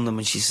found him."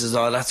 And she says,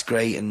 "Oh, that's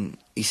great." And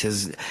he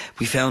says,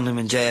 "We found him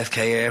in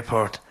JFK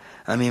Airport."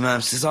 And my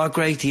mum says, "Oh,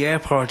 great, the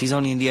airport, he's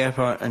only in the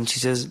airport." And she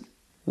says,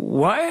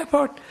 "What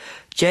airport?"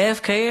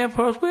 "JFK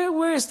Airport,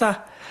 where is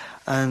that?"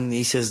 And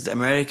he says,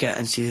 "America."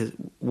 And she says,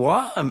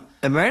 "What?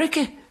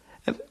 America?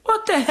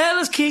 What the hell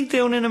is Keith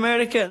doing in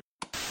America?"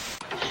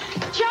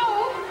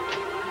 Joe!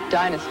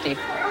 Dynasty.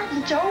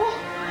 Joe?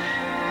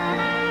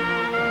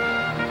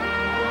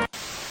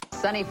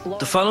 Sunny Florida.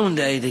 The following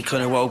day, they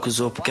kind of woke us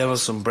up, gave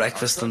us some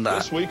breakfast and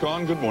that. This week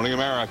on Good Morning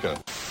America.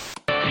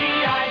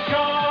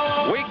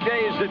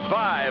 Weekdays at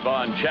 5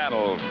 on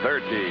Channel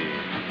 30.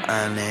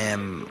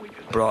 And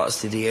brought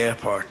us to the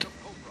airport.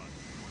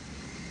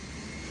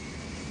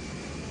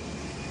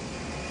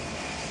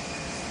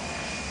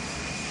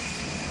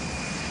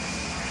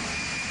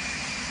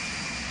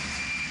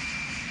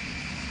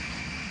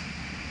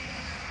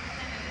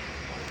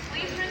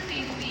 Please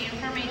proceed to the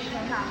information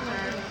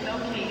counter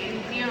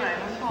located 0.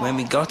 When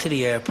we got to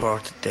the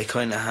airport, they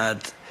kind of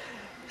had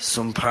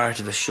some part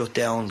of a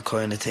shutdown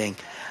kind of thing,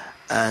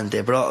 and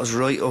they brought us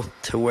right up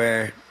to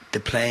where the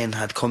plane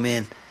had come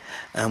in,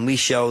 and we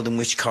showed them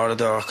which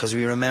corridor, because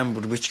we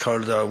remembered which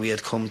corridor we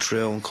had come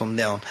through and come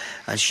down,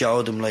 and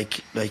showed them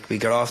like we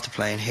got off the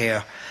plane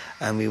here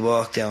and we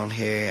walked down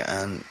here,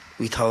 and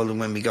we told them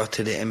when we got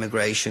to the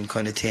immigration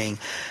kind of thing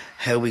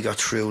how we got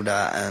through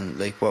that, and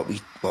like what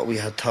we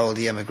had told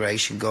the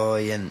immigration guy,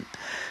 and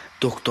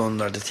ducked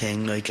under the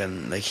thing, like,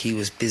 and like he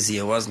was busy.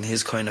 It wasn't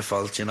his kind of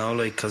fault, you know,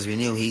 like, because we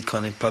knew he'd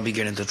kind of probably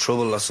get into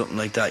trouble or something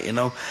like that, you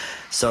know.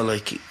 So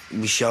like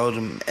we showed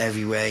him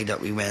every way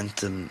that we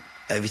went and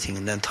everything,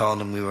 and then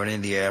told him we were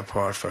in the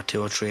airport for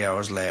 2 or 3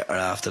 hours later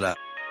after that.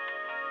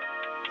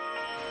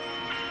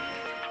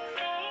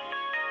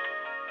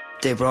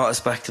 They brought us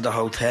back to the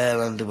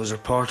hotel, and there was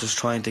reporters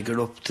trying to get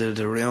up to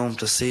the room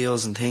to see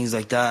us and things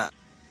like that.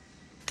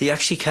 They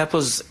actually kept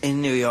us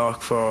in New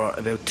York for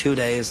about 2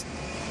 days.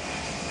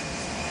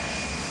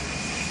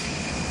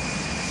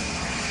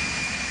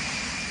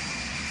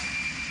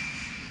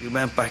 We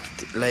went back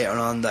later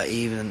on that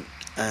evening,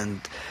 and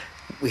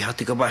we had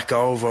to go back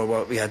over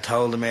what we had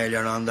told them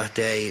earlier on that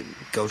day,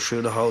 go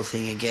through the whole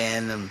thing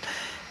again, and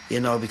you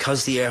know,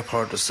 because the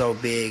airport was so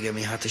big and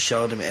we had to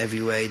show them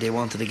every way, they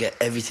wanted to get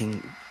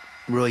everything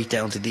right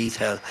down to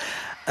detail,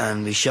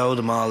 and we showed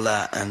them all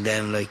that, and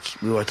then like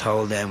we were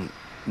told then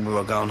we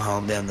were going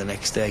home then the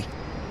next day.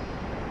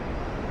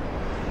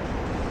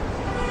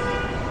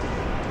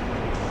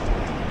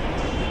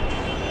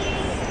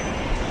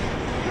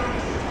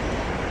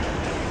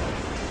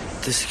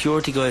 The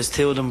security guys,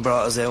 2 of them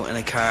brought us out in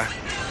a car.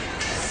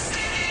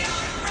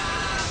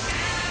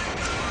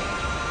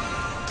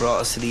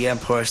 Brought us to the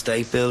Empire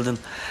State Building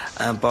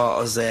and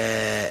bought us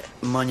a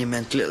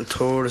monument, little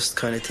tourist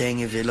kind of thing,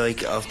 if you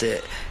like, of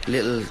the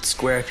little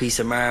square piece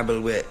of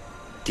marble with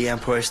the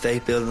Empire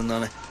State Building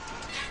on it.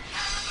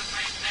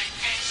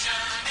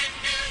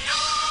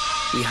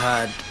 We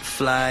had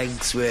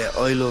flags with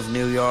 "I Love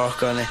New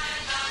York" on it.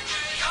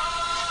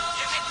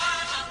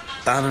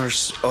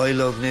 Banners, "I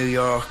Love New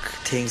York,"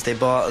 things. They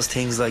bought us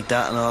things like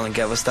that and all and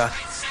gave us that.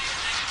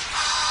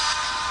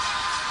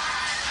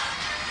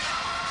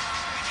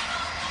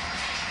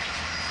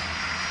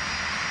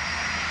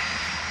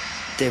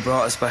 They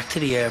brought us back to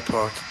the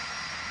airport.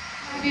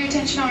 Have your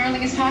attention, all Aer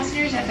Lingus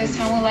passengers. At this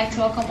time, we'd like to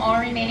welcome all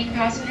remaining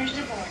passengers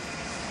to board.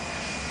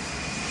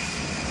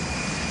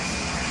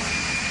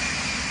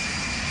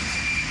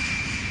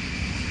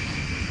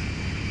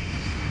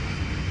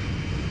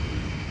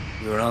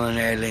 We were on an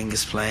Aer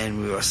Lingus plane,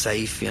 we were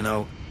safe, you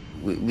know.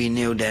 We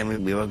knew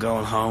then we were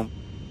going home.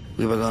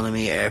 We were going to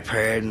meet our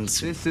parents.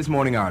 This is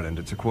Morning Ireland.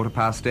 It's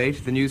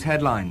 8:15. The news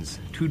headlines.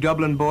 2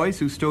 Dublin boys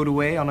who stowed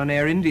away on an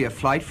Air India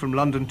flight from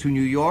London to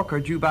New York are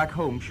due back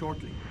home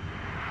shortly.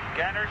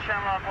 Gander,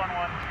 Shamrock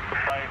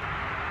 115,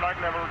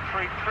 flight level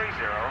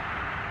 330,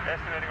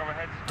 estimating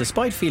overhead.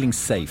 Despite feeling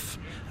safe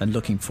and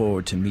looking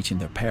forward to meeting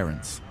their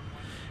parents,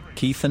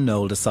 Keith and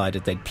Noel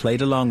decided they'd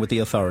played along with the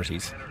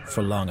authorities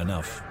for long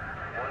enough.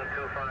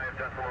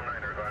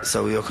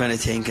 So we were kind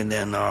of thinking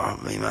then, oh,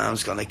 my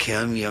mum's going to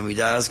kill me and my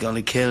dad's going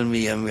to kill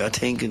me, and we were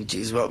thinking,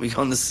 geez, what are we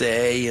going to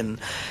say,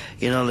 and,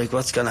 you know, like,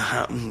 what's going to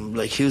happen,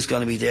 like, who's going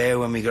to be there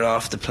when we get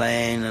off the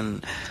plane,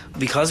 and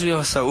because we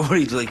were so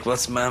worried, like,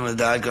 what's mum and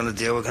dad going to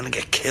do, we're going to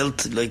get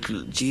killed, like,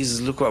 Jesus,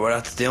 look what we're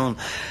at to doing.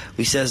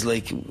 We says,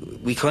 like,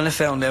 we kind of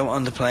found out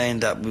on the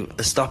plane that we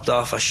stopped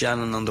off at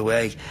Shannon on the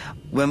way.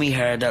 When we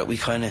heard that, we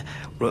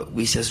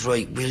says,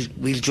 right,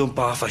 we'll jump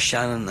off at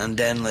Shannon and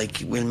then,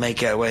 like, we'll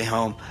make our way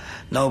home.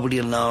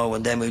 Nobody will know,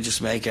 and then we'll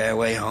just make our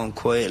way home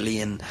quietly,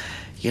 and,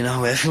 you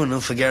know, everyone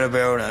will forget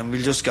about it, and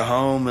we'll just go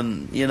home,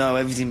 and, you know,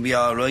 everything will be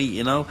alright,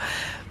 you know.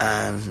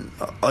 And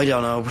I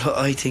don't know, but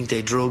I think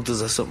they drugged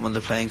us or something on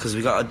the plane, because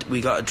we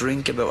got a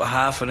drink about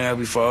half an hour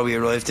before we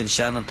arrived in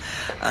Shannon,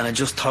 and it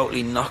just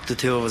totally knocked the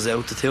 2 of us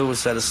out. The 2 of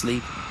us fell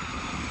asleep.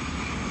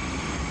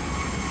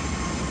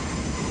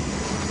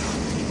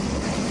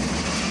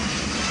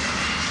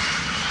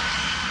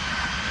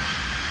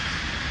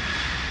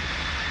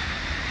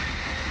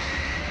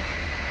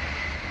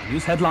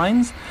 News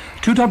headlines.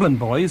 2 Dublin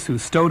boys who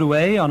stowed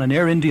away on an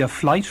Air India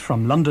flight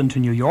from London to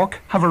New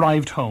York have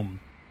arrived home.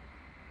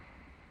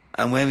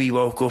 And when we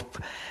woke up,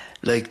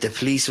 like, the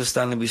police were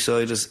standing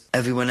beside us.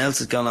 Everyone else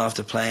had gone off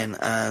the plane,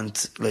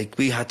 and like,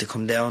 we had to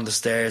come down the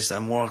stairs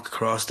and walk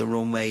across the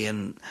runway,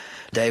 and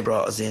they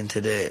brought us into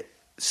the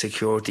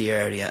security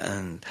area,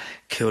 and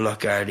Coolock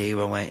Gardaí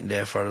were waiting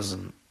there for us,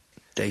 and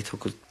they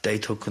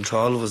took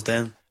control of us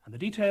then. And the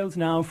details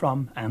now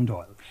from Anne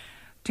Doyle.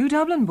 2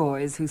 Dublin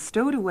boys who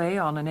stowed away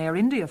on an Air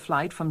India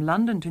flight from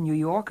London to New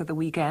York at the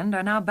weekend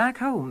are now back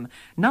home,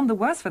 none the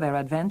worse for their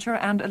adventure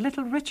and a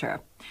little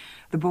richer.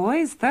 The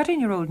boys,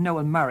 13-year-old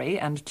Noel Murray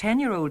and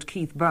 10-year-old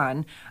Keith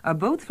Byrne, are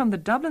both from the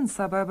Dublin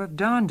suburb of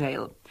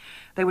Darndale.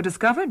 They were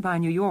discovered by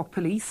New York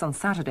police on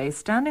Saturday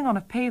standing on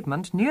a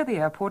pavement near the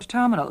airport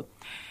terminal.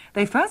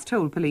 They first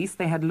told police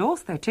they had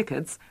lost their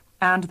tickets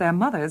and their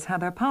mothers had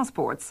their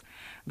passports.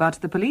 But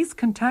the police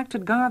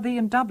contacted Gardaí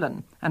in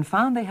Dublin and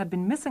found they had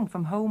been missing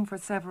from home for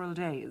several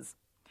days.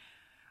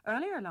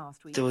 Earlier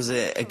last week... There was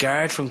a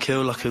guard from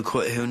Coolock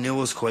who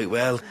knew us quite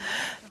well.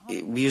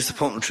 We used to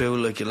put him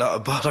through like a lot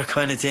of bother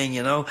kind of thing,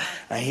 you know.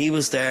 And he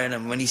was there,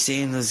 and when he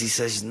seen us, he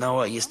says, "You know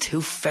what, you're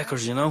 2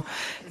 feckers, you know."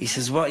 He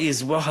says, what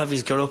have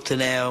you got up to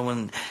now?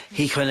 And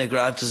he kind of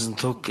grabbed us and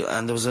took,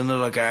 and there was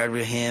another guard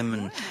with him,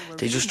 and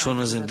they just threw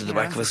us into the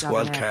back of a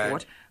squad car.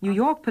 New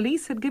York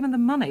police had given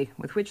them money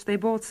with which they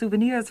bought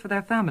souvenirs for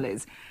their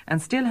families and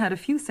still had a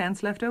few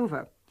cents left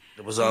over.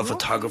 There was all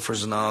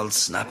photographers and all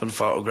snapping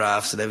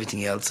photographs and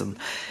everything else, and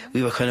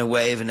we were kind of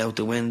waving out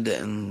the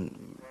window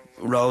and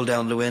roll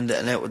down the window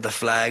and out with the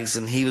flags,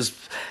 and he was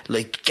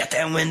like, "Get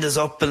them windows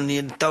up and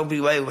you don't be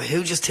away,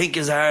 who just think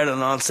is hard,"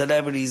 and all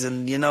celebrities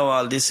and you know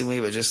all this, and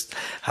we were just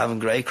having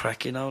great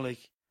crack, you know, like.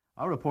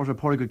 Our reporter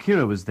Pádraig Ó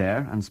Tuama was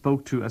there and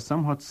spoke to a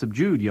somewhat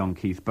subdued young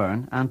Keith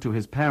Byrne and to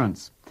his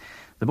parents.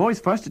 The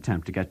boys' first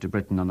attempt to get to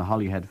Britain on the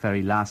Holyhead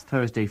ferry last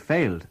Thursday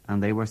failed,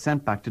 and they were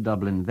sent back to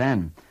Dublin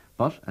then.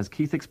 But, as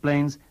Keith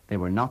explains, they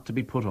were not to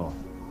be put off.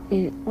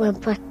 We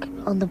went back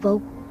on the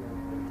boat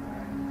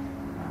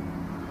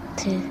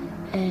to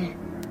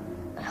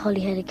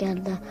Holyhead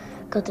again,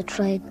 got the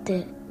train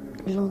to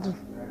London,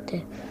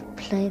 the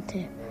plane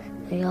to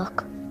New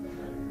York.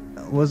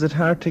 Was it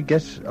hard to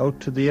get out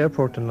to the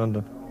airport in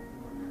London?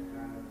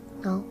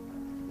 No.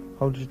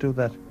 How did you do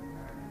that?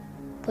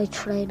 By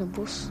train and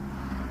bus.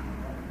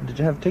 Did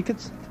you have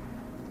tickets?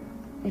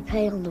 We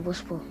pay on the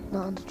bus, but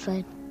not on the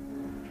train.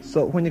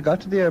 So when you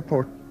got to the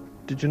airport,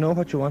 did you know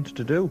what you wanted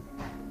to do?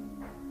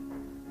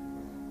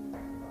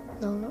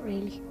 No, not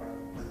really.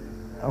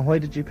 And why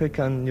did you pick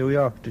on New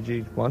York? Did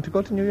you want to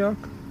go to New York?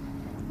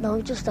 No,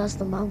 we just asked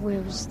the man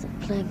where was the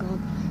plane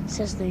going. It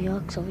says New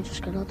York, so we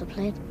just got on the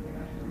plane.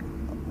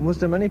 Was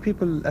there many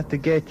people at the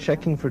gate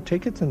checking for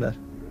tickets and that?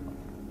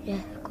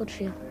 Yeah, good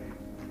few.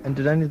 And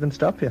did any of them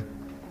stop you?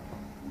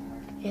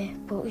 Yeah,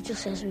 but we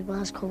just says my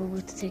ma's coming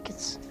with the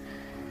tickets.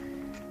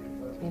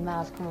 My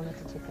ma's coming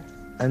with the tickets.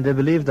 And they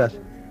believed that?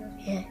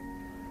 Yeah.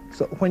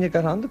 So when you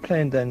got on the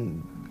plane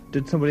then,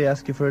 did somebody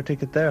ask you for a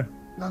ticket there?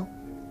 No.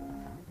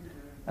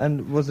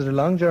 And was it a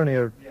long journey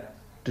or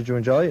did you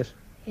enjoy it?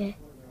 Yeah.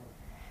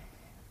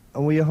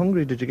 And were you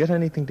hungry? Did you get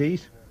anything to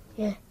eat?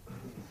 Yeah.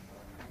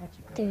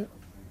 There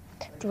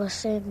were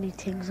so many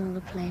things on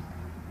the plane.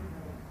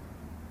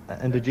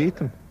 And did you eat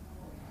them?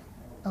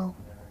 No.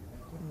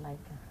 Didn't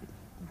like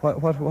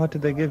them. What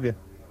did they give you?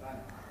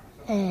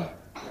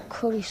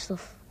 Curry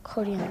stuff.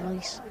 Curry and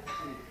rice.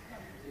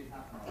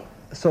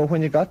 So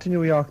when you got to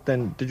New York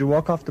then, did you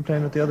walk off the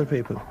plane with the other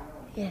people?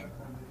 Yeah.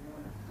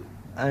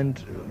 And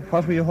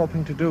what were you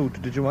hoping to do?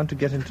 Did you want to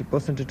get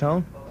bus into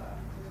town?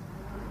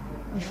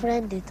 My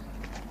friend did.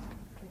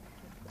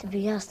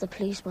 We asked the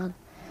policeman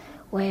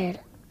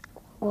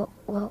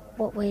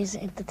what way is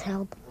it into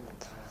town,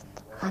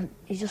 and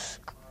he just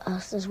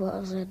asked us what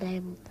was our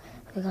name.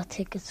 We got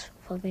tickets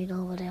for being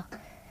over there,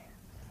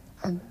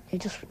 and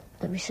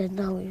we said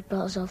no. He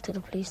brought us off to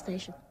the police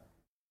station.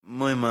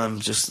 My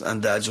mum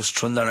and dad just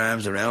threw their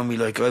arms around me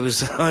like I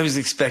was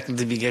expecting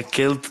to get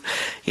killed,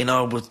 you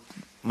know. But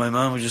my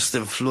mum was just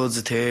in floods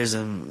of tears,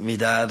 and my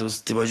dad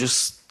they were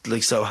just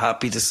like so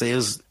happy to see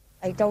us.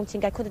 I don't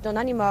think I could have done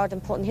any more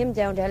than putting him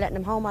down there, letting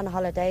him home on the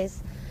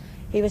holidays.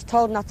 He was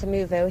told not to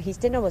move out. His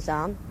dinner was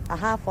on, a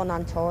 1:30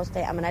 on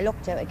Thursday, and when I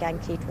looked out again,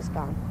 Keith was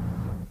gone.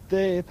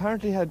 They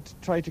apparently had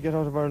tried to get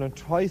out of Ireland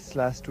twice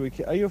last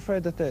week. Are you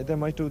afraid that they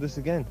might do this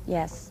again?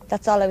 Yes,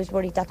 that's all I was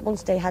worried, that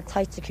once they had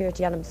tight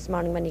security on him this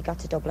morning when he got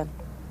to Dublin.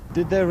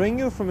 Did they ring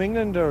you from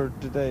England or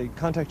did they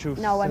contact you?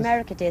 No,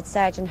 America did.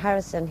 Sergeant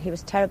Harrison, he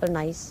was terrible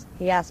nice.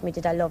 He asked me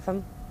did I love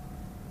him,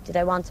 did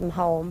I want him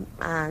home,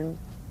 and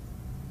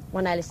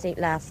when I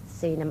last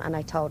seen him, and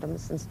I told him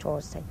since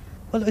Thursday.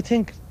 Well, I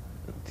think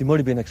they might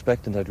have been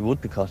expecting that he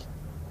would be caught,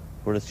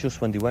 but it's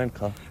just when they weren't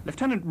caught.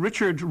 Lieutenant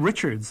Richard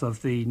Richards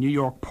of the New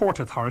York Port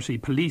Authority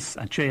Police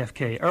at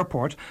JFK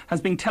Airport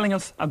has been telling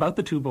us about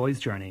the 2 boys'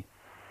 journey.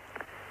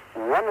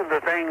 One of the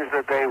things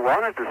that they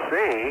wanted to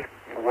see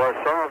was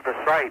some of the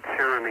sights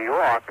here in New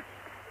York.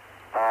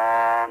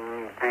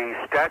 The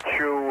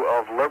Statue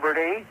of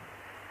Liberty,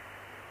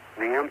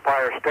 The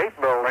Empire State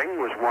Building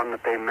was one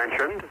that they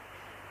mentioned,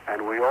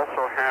 and we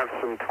also have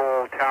some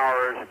tall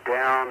towers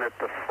down at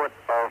the foot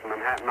of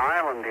Manhattan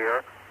Island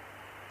here,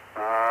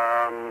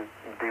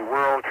 the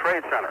World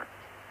Trade Center.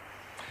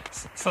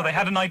 So they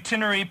had an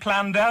itinerary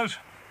planned out?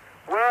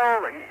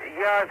 Well,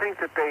 yeah, I think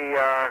that they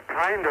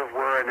kind of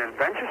were an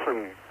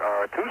adventuresome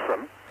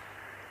twosome,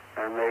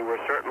 and they were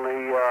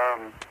certainly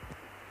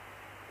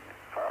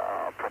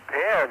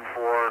prepared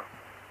for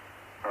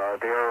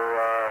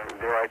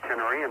their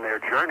itinerary and their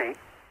journey.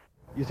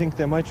 You think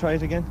they might try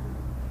it again?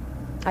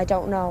 I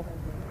don't know.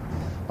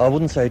 I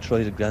wouldn't say try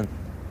it again.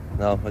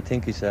 No, I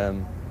think he's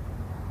learned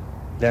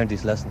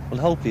his lesson. Well,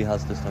 hopefully he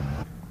has this time.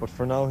 But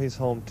for now, he's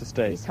home to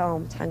stay. He's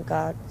home, thank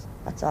God.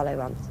 That's all I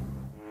want.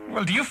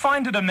 Well, do you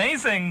find it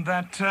amazing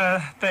that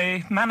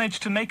they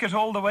managed to make it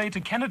all the way to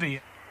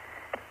Kennedy?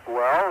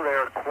 Well,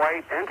 they're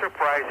quite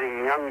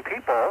enterprising young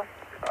people.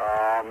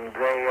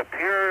 They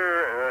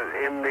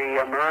appear in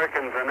the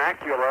American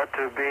vernacular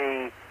to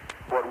be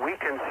what we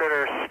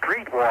consider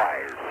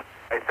streetwise.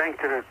 I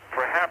think that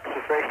perhaps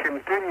if they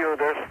continue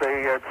this,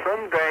 they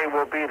someday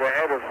will be the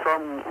head of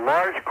some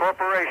large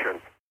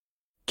corporation.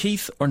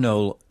 Keith or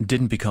Noel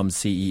didn't become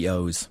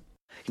CEOs.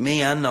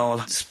 Me and Noel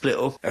split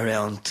up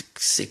around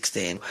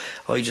 16.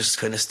 I just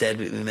kind of stayed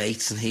with my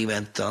mates and he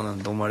went on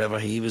and done whatever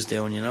he was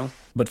doing, you know.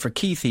 But for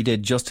Keith, he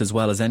did just as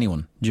well as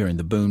anyone during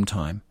the boom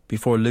time,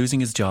 before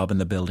losing his job in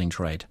the building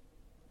trade.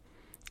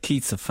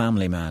 Keith's a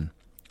family man,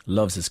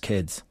 loves his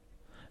kids,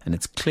 and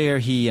it's clear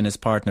he and his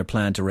partner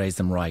plan to raise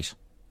them right.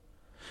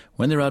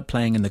 When they're out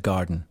playing in the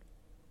garden,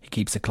 he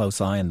keeps a close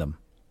eye on them,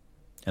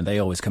 and they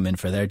always come in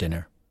for their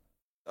dinner.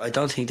 I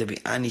don't think there'd be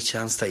any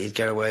chance that you'd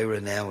get away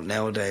with it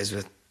nowadays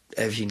with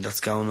everything that's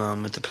going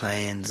on with the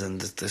planes and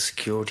the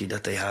security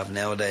that they have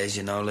nowadays,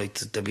 you know, like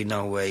there'd be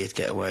no way you'd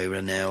get away with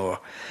it now, or,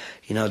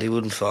 you know, they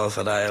wouldn't fall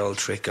for that old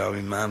trick, or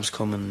my mum's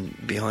coming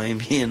behind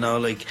me, you know,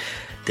 like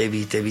they'd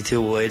be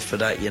too wide for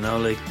that, you know,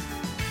 like.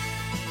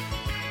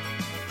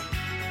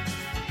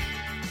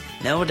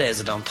 Nowadays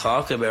I don't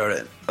talk about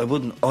it. I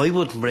wouldn't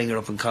bring it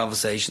up in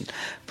conversation,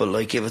 but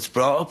like if it's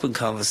brought up in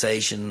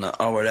conversation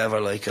or whatever,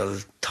 like I'll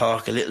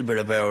talk a little bit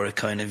about it,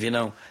 kind of, you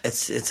know.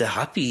 It's a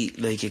happy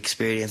like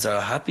experience or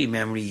a happy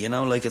memory, you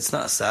know, like it's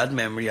not a sad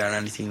memory or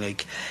anything,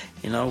 like,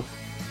 you know.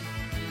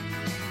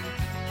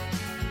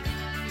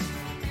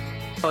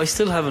 I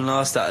still haven't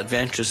lost that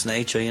adventurous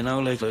nature, you know,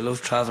 like I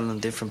love travelling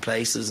different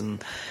places,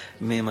 and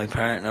me and my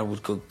partner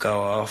would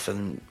go off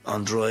and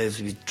on drives.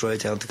 We'd drive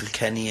down to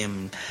Kilkenny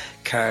and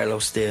Carlow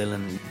still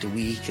and the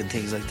Week and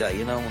things like that,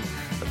 you know, and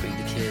I'd bring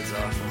the kids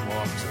off and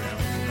walks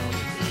around, you know.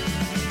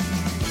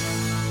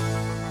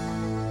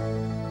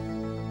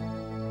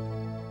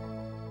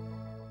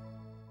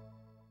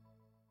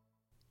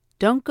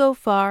 Don't Go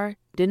Far,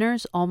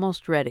 Dinner's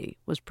Almost Ready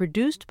was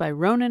produced by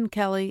Ronan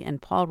Kelly and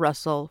Paul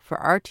Russell for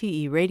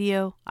RTE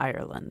Radio,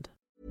 Ireland.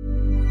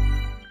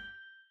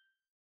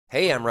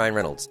 Hey, I'm Ryan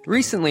Reynolds.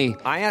 Recently,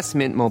 I asked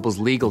Mint Mobile's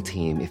legal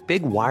team if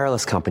big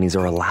wireless companies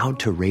are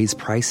allowed to raise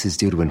prices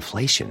due to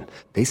inflation.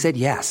 They said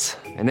yes.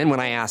 And then when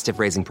I asked if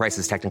raising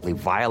prices technically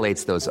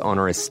violates those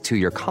onerous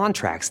 2-year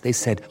contracts, they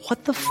said,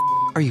 "What the f***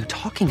 are you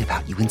talking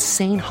about, you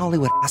insane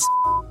Hollywood ass?"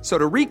 So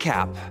to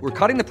recap, we're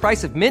cutting the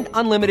price of Mint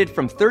Unlimited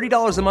from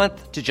 $30 a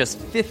month to just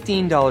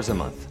 $15 a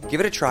month. Give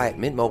it a try at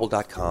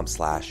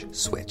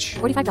mintmobile.com/switch.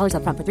 $45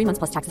 up front for 3 months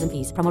plus taxes and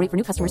fees. Promo rate for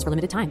new customers for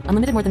limited time.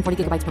 Unlimited more than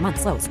 40 gigabytes per month.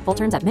 Slows full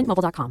terms at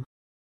mintmobile.com.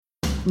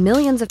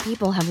 Millions of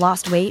people have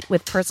lost weight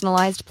with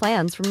personalized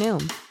plans from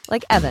Noom.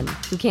 Like Evan,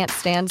 who can't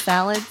stand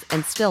salads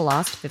and still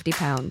lost 50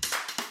 pounds.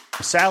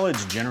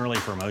 Salads generally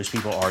for most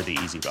people are the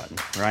easy button,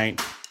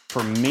 right?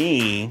 For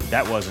me,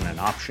 that wasn't an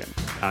option.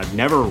 I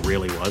never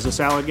really was a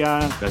salad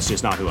guy. That's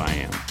just not who I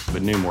am.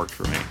 But Noom worked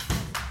for me.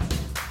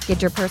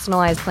 Get your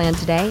personalized plan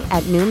today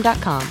at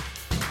Noom.com.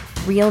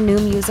 Real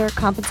Noom user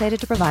compensated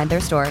to provide their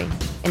story.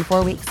 In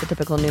 4 weeks, the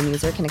typical Noom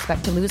user can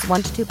expect to lose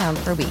 1 to 2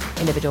 pounds per week.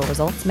 Individual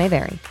results may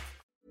vary.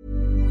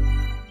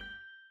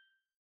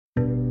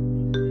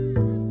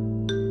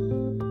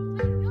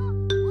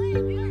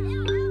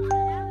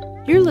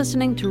 You're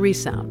listening to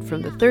Resound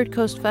from the Third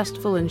Coast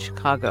Festival in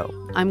Chicago.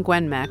 I'm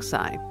Gwen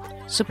Maxey.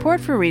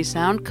 Support for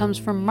Resound comes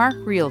from Mark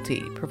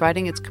Realty,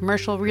 providing its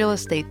commercial real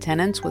estate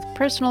tenants with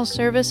personal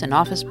service in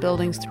office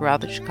buildings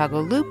throughout the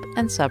Chicago Loop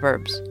and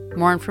suburbs.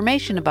 More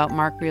information about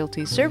Mark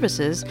Realty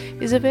services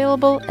is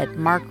available at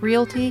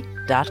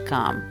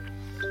markrealty.com.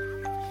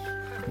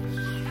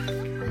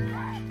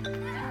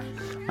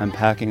 I'm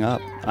packing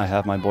up. I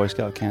have my Boy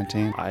Scout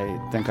canteen. I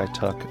think I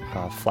took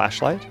a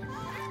flashlight,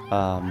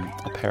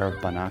 a pair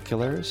of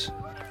binoculars.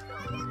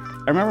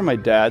 I remember my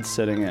dad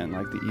sitting in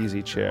like the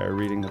easy chair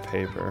reading the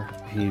paper.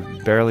 He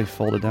barely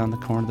folded down the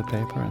corner of the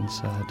paper and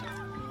said,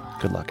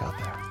 "Good luck out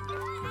there."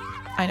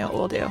 I know what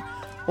we'll do.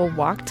 We'll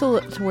walk to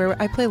where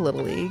I play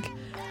Little League,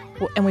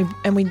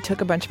 and we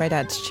took a bunch of my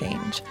dad's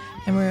change,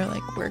 and we were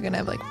like, we're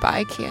gonna like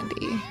buy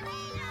candy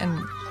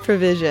and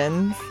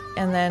provisions.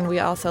 And then we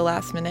also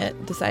last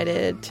minute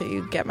decided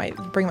to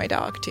bring my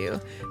dog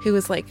too, who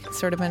was like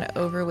sort of an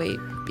overweight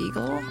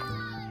beagle.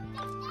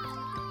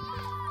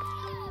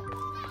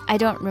 I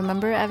don't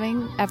remember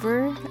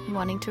ever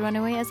wanting to run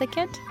away as a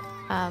kid.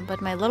 But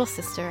my little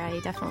sister,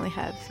 I definitely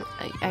have.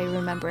 I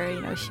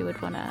remember, she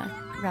would want to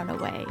run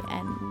away,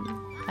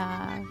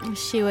 and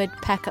she would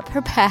pack up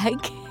her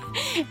bag,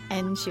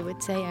 and she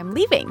would say, "I'm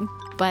leaving."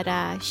 But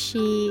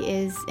she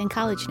is in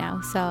college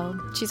now, so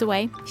she's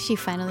away. She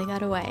finally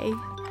got away.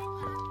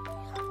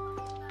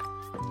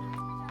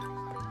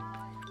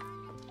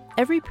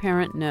 Every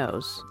parent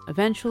knows,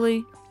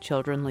 eventually,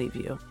 children leave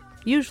you.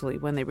 Usually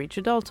when they reach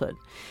adulthood.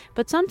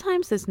 But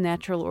sometimes this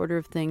natural order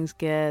of things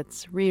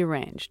gets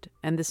rearranged,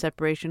 and the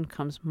separation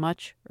comes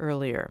much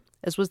earlier,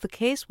 as was the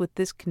case with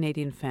this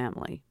Canadian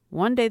family.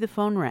 One day the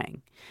phone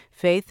rang.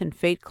 Faith and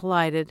fate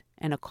collided,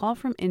 and a call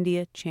from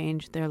India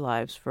changed their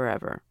lives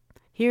forever.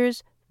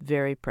 Here's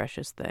Very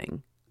Precious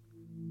Thing.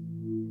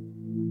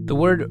 The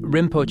word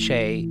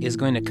Rinpoche is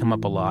going to come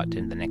up a lot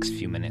in the next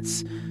few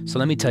minutes, so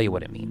let me tell you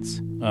what it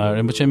means.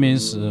 Rinpoche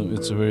means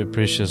it's a very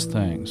precious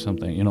thing,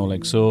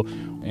 something, so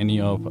any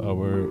of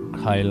our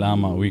high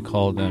lama, we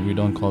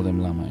don't call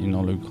them lama,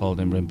 we call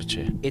them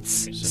Rinpoche.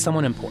 It's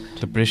someone important.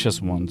 The precious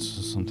ones,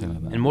 something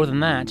like that. And more than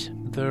that,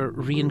 they're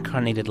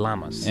reincarnated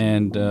lamas.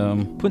 And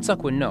Phuntsok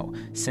would know,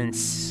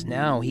 since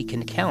now he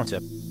can count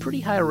a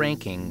pretty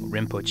high-ranking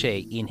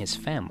Rinpoche in his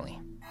family.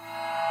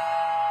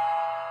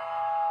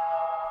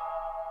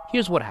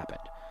 Here's what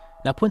happened.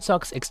 Now,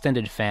 Phuntsok's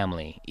extended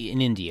family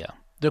in India,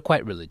 they're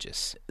quite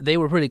religious. They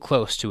were really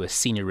close to a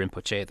senior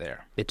Rinpoche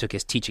there. They took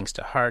his teachings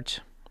to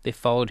heart. They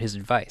followed his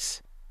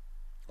advice.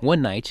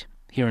 One night,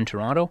 here in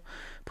Toronto,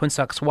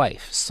 Phuntsok's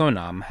wife,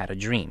 Sonam, had a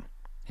dream.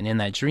 And in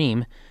that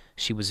dream,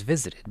 she was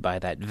visited by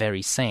that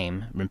very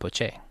same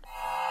Rinpoche.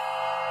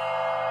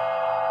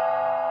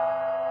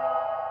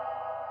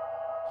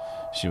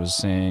 She was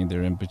saying the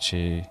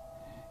Rinpoche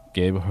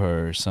gave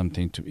her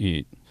something to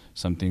eat,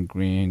 something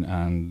green,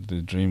 and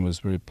the dream was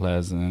very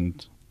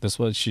pleasant. That's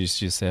what she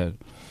said.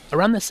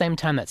 Around the same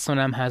time that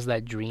Sonam has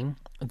that dream,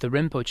 the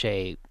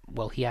Rinpoche,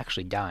 he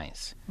actually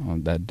dies.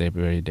 On that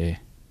very day.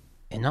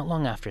 And not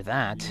long after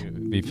that,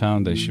 we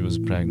found that she was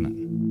pregnant.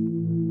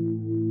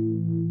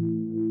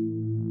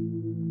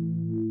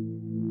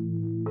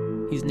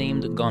 He's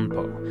named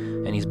Gonpo,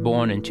 and he's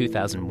born in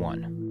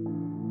 2001.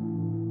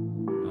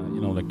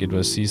 It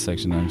was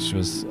C-section, and I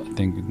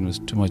think it was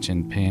too much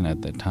in pain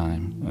at that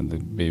time, and the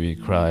baby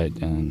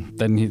cried, and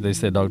then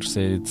doctor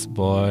said it's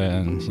boy,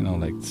 and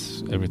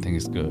everything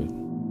is good.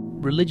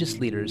 Religious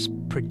leaders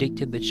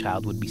predicted the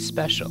child would be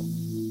special.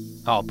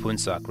 All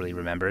Phuntsok really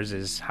remembers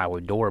is how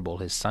adorable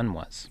his son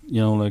was.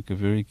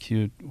 Very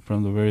cute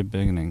from the very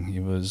beginning.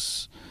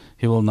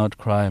 He will not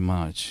cry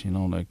much,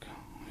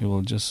 he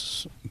will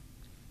just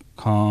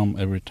calm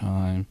every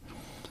time.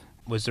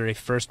 Was there a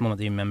first moment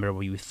that you remember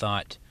where you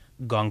thought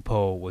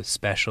Gongpo was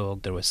special?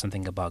 There was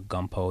something about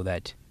Gongpo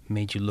that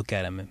made you look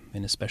at him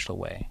in a special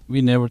way?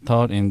 We never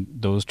thought in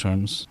those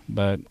terms,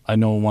 but I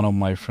know one of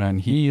my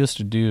friends, he used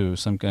to do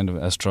some kind of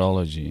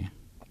astrology.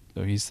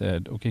 So he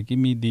said, okay, give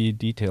me the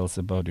details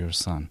about your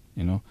son,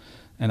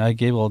 And I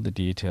gave all the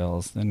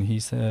details. Then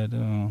he said,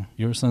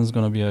 your son's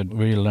going to be a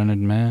very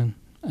learned man,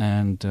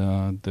 and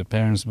the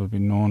parents will be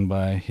known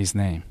by his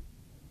name.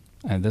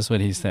 And that's what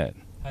he said.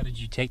 How did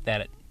you take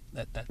that?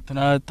 Then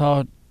I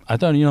thought,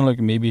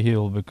 maybe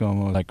he'll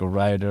become like a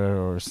writer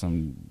or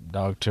some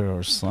doctor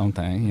or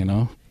something,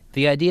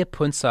 The idea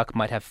Phuntsok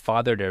might have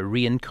fathered a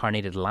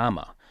reincarnated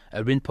lama,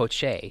 a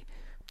Rinpoche,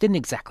 didn't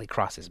exactly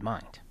cross his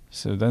mind.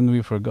 So then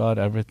we forgot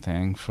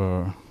everything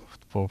for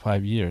 4 or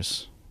 5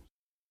 years.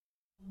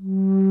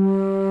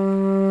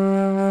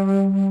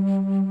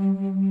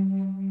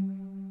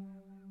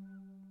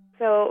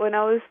 So when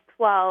I was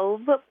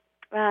 12,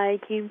 I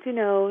came to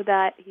know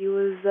that he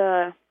was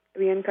a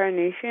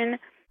reincarnation.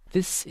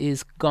 This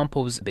is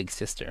Gompo's big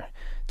sister,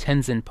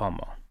 Tenzin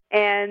Pomo.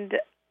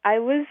 And I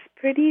was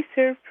pretty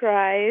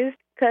surprised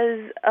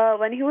because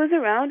when he was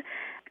around,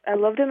 I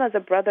loved him as a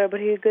brother, but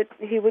he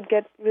would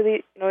get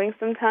really annoying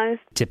sometimes.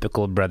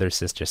 Typical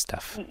brother-sister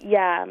stuff.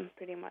 Yeah,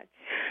 pretty much.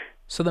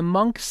 So the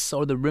monks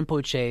or the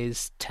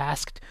Rinpoches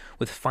tasked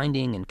with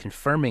finding and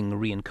confirming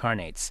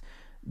reincarnates,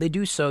 they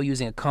do so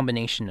using a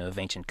combination of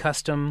ancient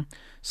custom,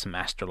 some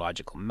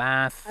astrological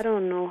math. I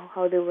don't know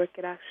how they work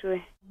it,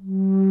 actually.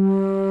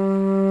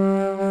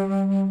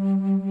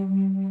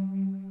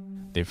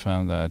 They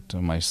found that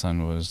my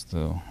son was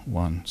the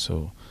one,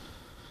 so...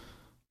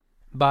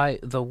 By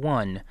the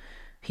one,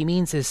 he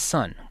means his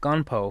son,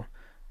 Gonpo,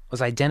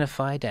 was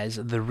identified as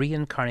the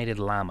reincarnated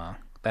lama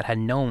that had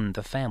known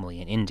the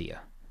family in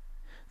India.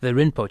 The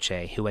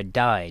Rinpoche who had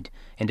died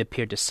and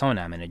appeared to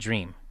Sonam in a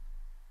dream.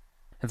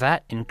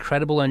 That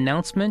incredible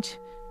announcement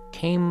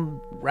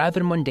came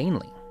rather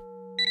mundanely.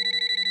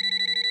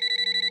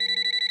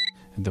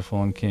 The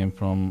phone came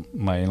from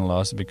my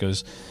in-laws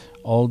because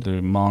all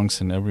the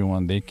monks and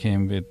everyone, they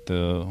came with,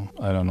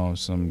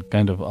 some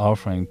kind of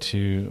offering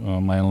to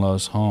my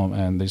in-laws' home,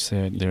 and they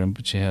said the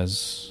Rinpoche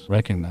has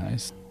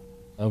recognized.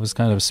 I was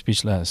kind of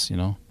speechless,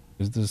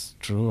 Is this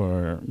true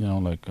or,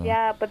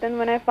 Yeah, but then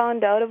when I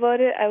found out about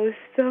it, I was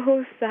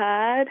so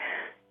sad.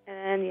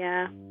 And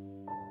yeah.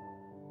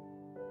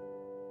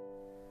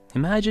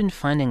 Imagine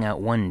finding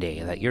out one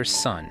day that your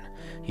son,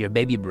 your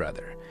baby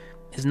brother,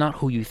 is not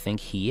who you think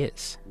he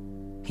is.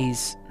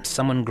 He's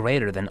someone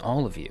greater than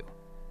all of you,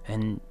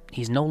 and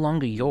he's no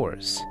longer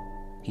yours.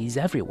 He's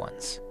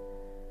everyone's.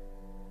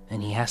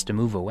 And he has to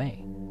move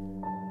away.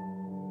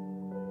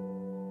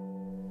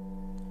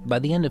 By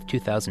the end of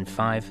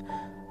 2005,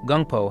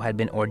 Gungpo had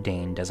been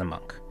ordained as a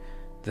monk.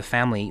 The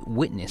family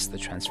witnessed the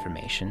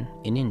transformation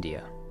in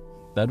India.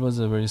 That was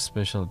a very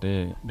special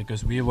day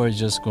because we were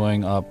just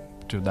going up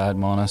to that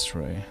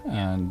monastery,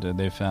 and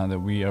they found that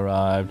we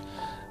arrived.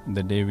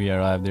 The day we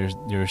arrived,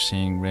 they're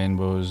seeing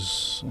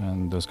rainbows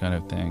and those kind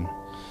of thing.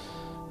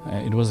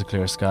 It was a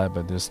clear sky,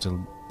 but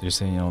they're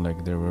saying,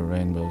 like there were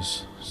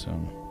rainbows.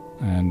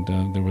 And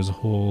there was a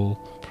whole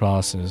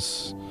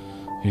process.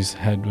 His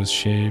head was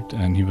shaved,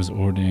 and he was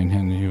ordained,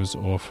 and he was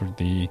offered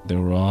the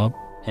robe.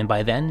 And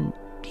by then,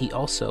 he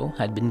also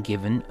had been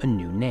given a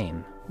new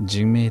name.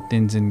 Jigme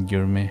Tenzin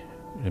Gyurme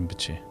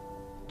Rinpoche.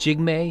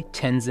 Jigme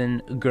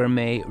Tenzin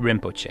Gyurme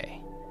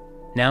Rinpoche,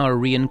 now a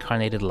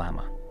reincarnated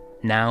Lama,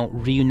 now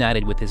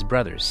reunited with his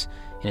brothers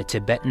in a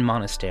Tibetan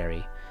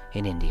monastery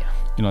in India.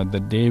 The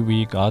day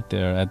we got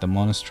there at the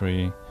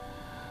monastery,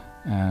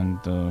 and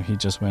he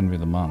just went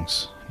with the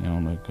monks.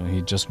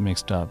 He just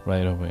mixed up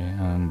right away.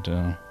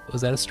 And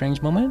was that a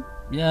strange moment?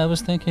 Yeah, I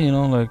was thinking,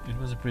 it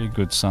was a pretty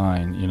good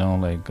sign,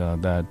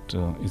 that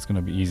it's going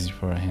to be easy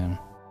for him.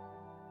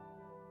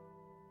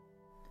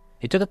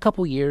 It took a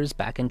couple years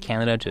back in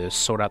Canada to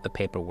sort out the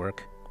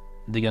paperwork.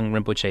 The young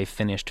Rinpoche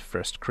finished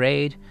first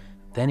grade,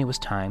 then it was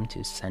time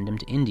to send him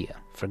to India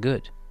for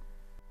good.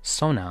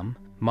 Sonam,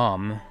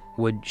 mom,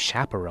 would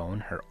chaperone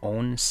her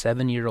own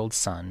 7-year-old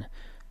son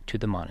to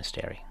the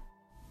monastery.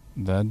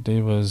 That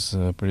day was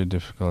a pretty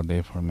difficult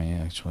day for me,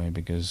 actually,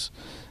 because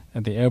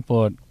at the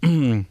airport,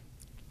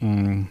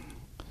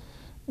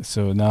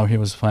 so now he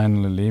was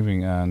finally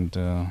leaving, and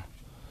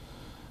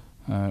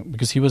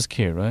because he was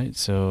scared, right?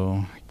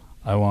 So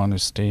I want to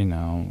stay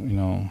now,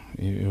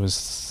 he was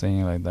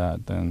saying like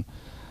that. Then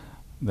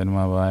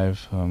my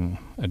wife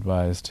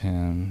advised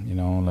him,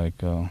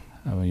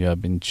 you have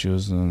been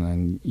chosen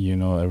and you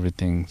know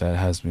everything that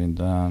has been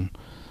done.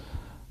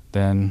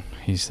 Then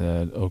he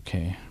said,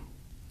 okay.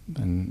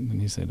 Then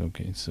he said,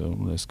 okay, so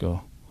let's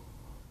go.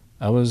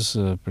 I was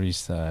pretty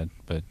sad,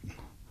 but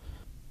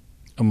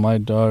my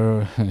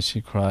daughter,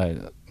 she cried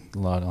a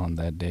lot on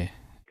that day.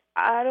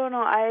 I don't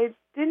know, I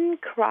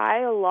didn't cry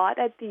a lot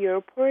at the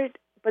airport,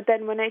 but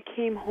then when I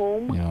came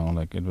home...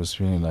 it was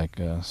really like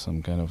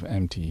some kind of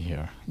empty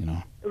here,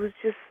 It was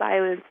just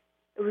silence.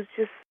 It was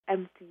just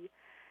empty.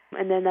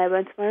 And then I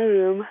went to my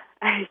room,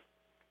 I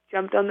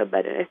jumped on the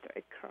bed and I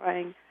started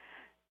crying.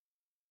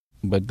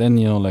 But then,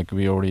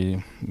 we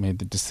already made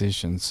the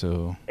decision,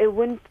 so... It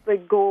wouldn't,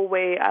 go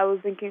away. I was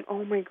thinking,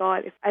 oh my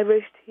God, if I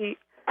wished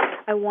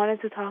I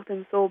wanted to talk to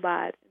him so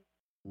bad.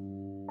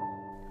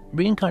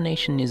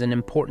 Reincarnation is an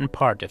important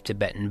part of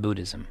Tibetan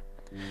Buddhism.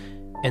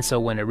 And so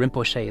when a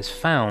Rinpoche is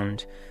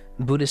found,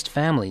 Buddhist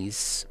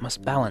families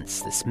must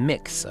balance this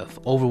mix of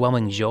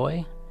overwhelming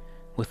joy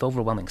with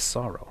overwhelming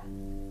sorrow.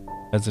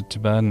 As a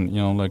Tibetan,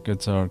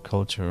 it's our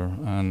culture,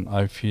 and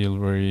I feel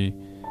very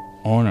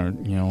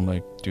honored,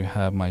 to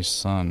have my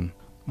son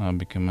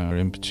become a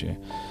Rinpoche.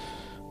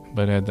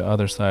 But at the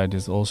other side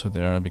is also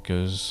there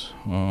because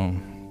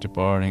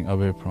departing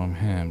away from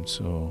him,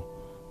 so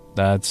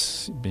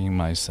that's being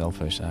my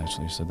selfish,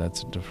 actually, so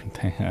that's a different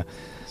thing.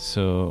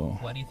 So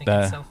why do you think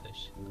it's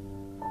selfish?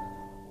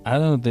 I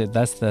don't know,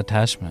 that's the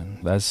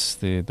attachment. That's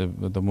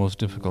the most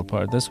difficult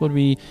part. That's what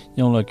we,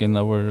 in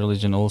our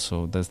religion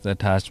also, that's the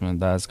attachment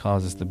that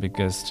causes the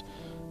biggest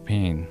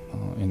pain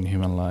in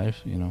human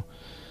life,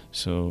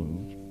 So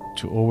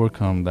to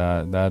overcome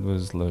that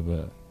was a little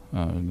bit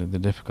the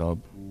difficult.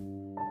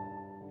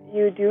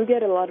 You do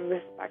get a lot of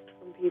respect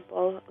from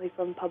people,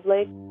 from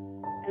public,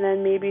 and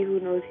then maybe, who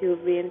knows, he'll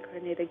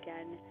reincarnate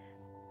again.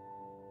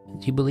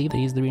 Do you believe that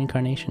he's the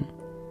reincarnation?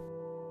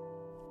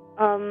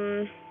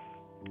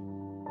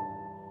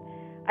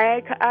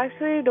 I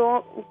actually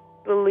don't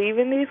believe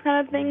in these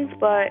kind of things,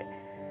 but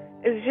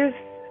it's just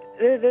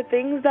the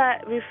things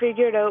that we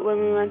figured out when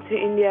we went to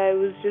India. It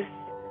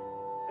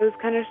was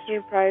kind of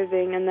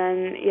surprising, and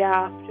then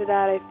after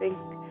that, I think.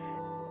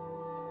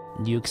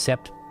 Do you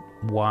accept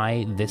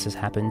why this has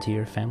happened to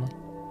your family?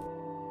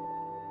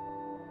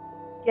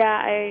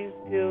 Yeah, I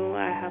do.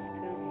 I have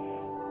to.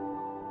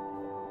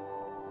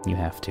 You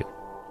have to.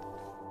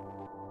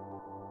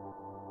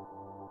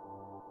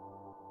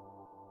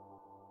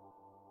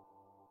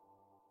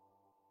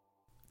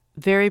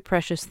 Very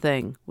Precious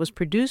Thing was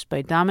produced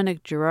by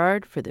Dominic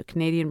Gerard for the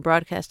Canadian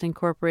Broadcasting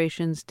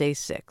Corporation's Day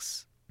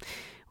 6.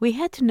 We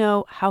had to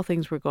know how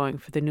things were going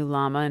for the new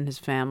Lama and his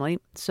family,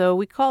 so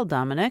we called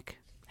Dominic.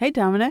 Hey,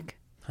 Dominic.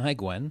 Hi,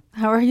 Gwen.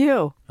 How are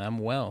you? I'm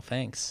well,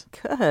 thanks.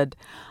 Good.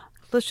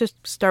 Let's just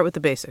start with the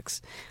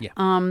basics. Yeah.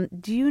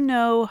 Do you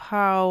know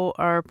how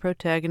our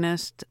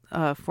protagonist,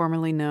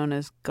 formerly known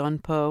as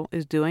Gungpo,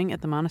 is doing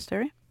at the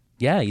monastery?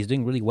 Yeah, he's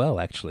doing really well,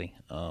 actually.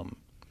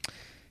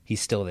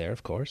 He's still there,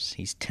 of course.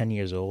 He's 10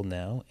 years old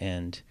now,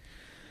 and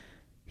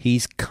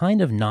He's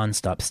kind of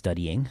nonstop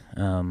studying.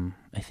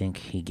 I think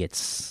he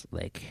gets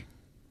like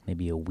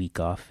maybe a week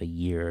off a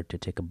year to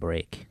take a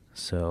break.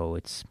 So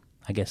it's,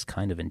 I guess,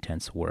 kind of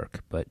intense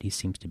work, but he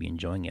seems to be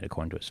enjoying it,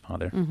 according to his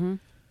father. Mm-hmm.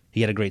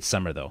 He had a great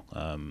summer, though.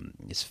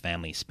 His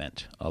family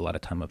spent a lot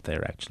of time up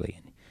there, actually.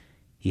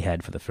 He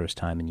had, for the first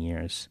time in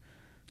years,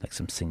 like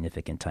some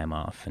significant time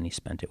off, and he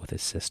spent it with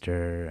his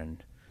sister,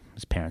 and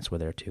his parents were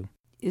there, too.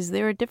 Is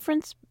there a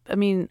difference? I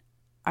mean,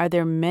 are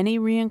there many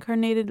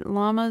reincarnated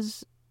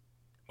lamas,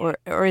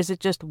 or is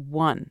it just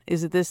one?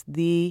 Is it this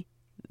the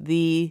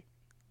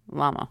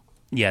lama?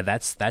 Yeah,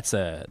 that's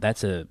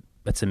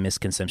a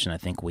misconception I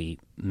think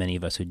many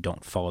of us who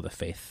don't follow the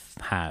faith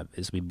have,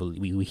 is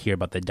we hear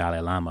about the Dalai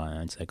Lama,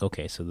 and it's like,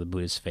 okay, so the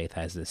Buddhist faith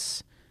has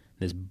this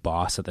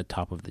boss at the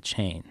top of the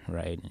chain,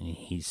 right? And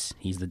he's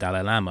the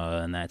Dalai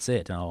Lama, and that's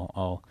it. And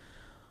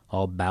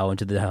I'll bow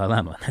into the Dalai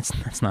Lama.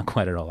 That's not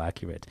quite at all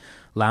accurate.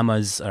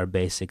 Lamas are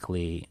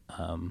basically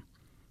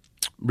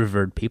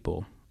revered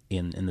people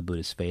in the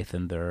Buddhist faith,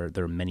 and there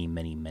are many,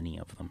 many, many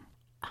of them.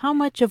 How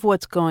much of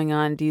what's going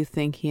on do you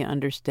think he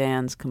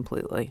understands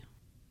completely?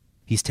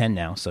 He's 10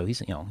 now, so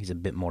he's a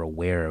bit more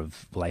aware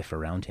of life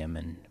around him,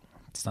 and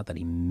it's not that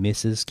he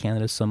misses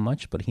Canada so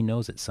much, but he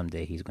knows that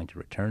someday he's going to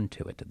return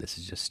to it. This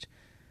is just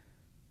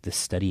the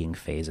studying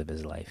phase of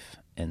his life,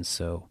 and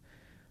so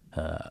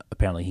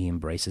apparently he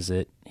embraces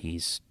it.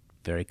 He's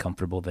very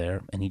comfortable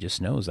there, and he just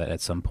knows that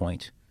at some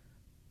point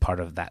part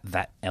of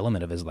that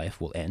element of his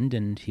life will end,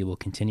 and he will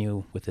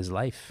continue with his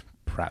life,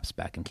 perhaps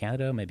back in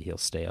Canada. Maybe he'll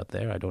stay out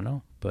there. I don't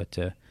know, but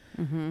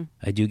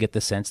I do get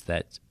the sense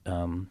that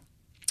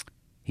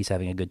he's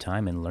having a good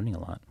time and learning a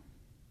lot.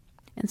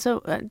 And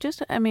so, I'm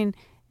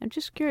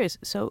just curious.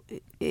 So,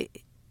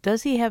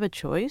 does he have a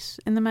choice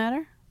in the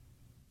matter?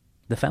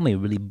 The family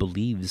really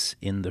believes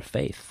in their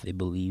faith. They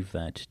believe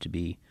that to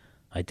be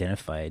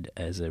identified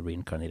as a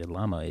reincarnated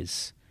Lama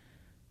is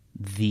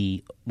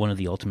one of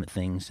the ultimate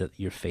things that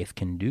your faith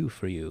can do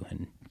for you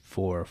and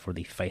for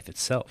the faith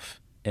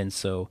itself. And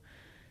so,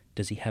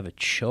 does he have a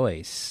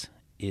choice?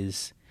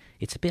 It's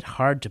a bit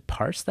hard to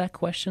parse that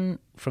question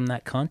from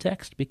that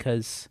context,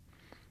 because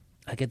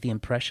I get the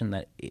impression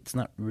that it's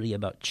not really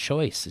about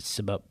choice. It's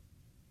about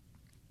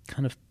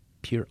kind of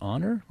pure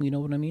honor, you know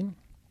what I mean?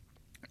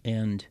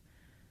 And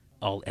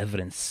all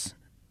evidence,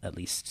 at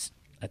least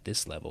at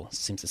this level,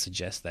 seems to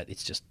suggest that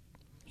he's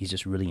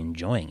just really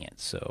enjoying it.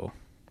 So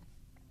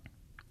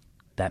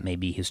that may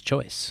be his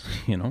choice,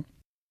 you know?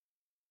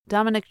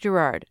 Dominic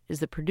Gerard is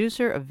the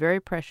producer of Very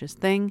Precious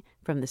Thing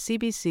from the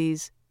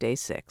CBC's Day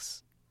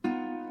 6.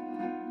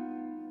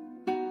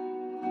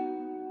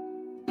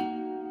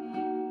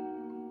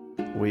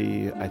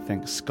 We, I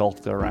think,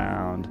 skulked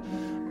around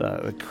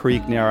the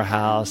creek near our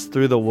house,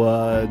 through the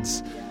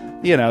woods,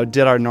 did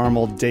our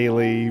normal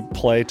daily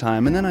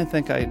playtime. And then I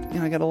think I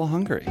got a little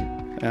hungry.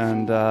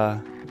 And,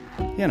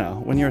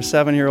 when you're a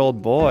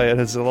 7-year-old boy and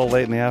it's a little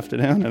late in the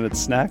afternoon and it's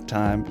snack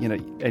time,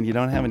 and you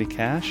don't have any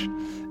cash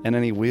and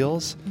any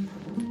wheels,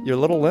 you're a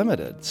little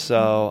limited.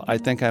 So I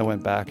think I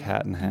went back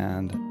hat in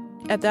hand.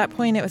 At that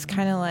point, it was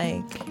kind of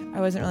like I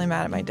wasn't really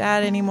mad at my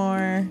dad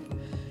anymore.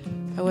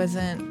 I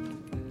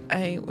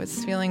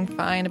was feeling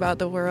fine about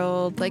the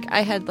world. Like,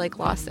 I had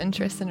lost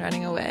interest in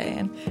running away,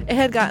 and it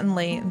had gotten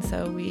late, and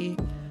so we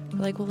were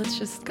like, well, let's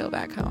just go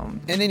back home.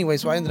 And anyway,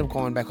 so I ended up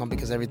going back home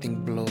because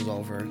everything blows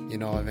over,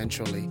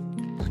 eventually.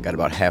 I got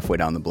about halfway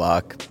down the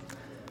block.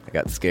 I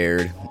got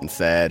scared and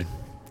sad,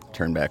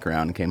 turned back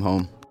around and came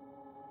home.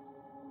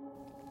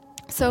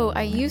 So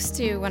I used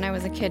to, when I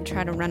was a kid,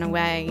 try to run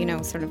away,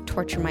 sort of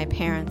torture my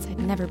parents. I'd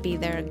never be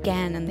there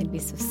again, and they'd be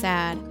so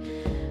sad.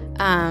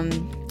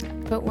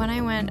 But when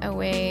I went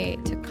away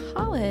to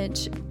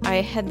college, I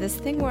had this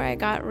thing where I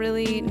got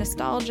really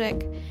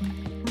nostalgic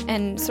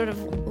and sort of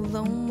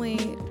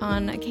lonely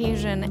on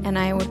occasion, and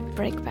I would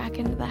break back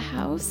into the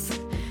house.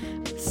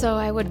 So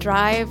I would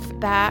drive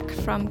back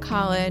from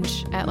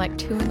college at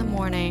 2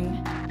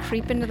 a.m,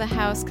 creep into the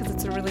house because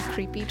it's a really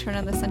creepy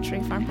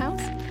turn-of-the-century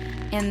farmhouse,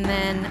 and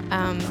then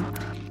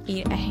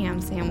eat a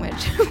ham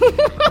sandwich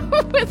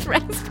with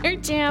raspberry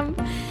jam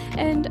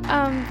and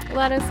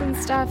lettuce and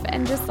stuff,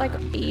 and just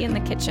be in the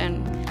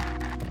kitchen.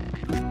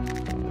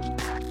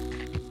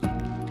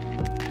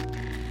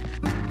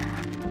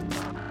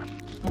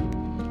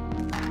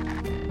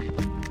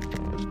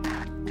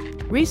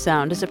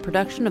 Resound is a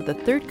production of the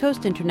Third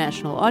Coast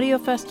International Audio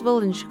Festival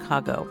in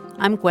Chicago.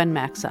 I'm Gwen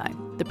Macsai.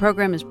 The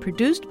program is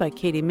produced by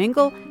Katie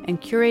Mingle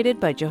and curated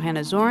by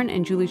Johanna Zorn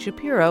and Julie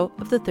Shapiro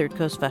of the Third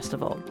Coast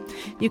Festival.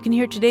 You can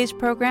hear today's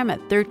program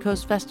at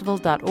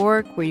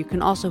thirdcoastfestival.org, where you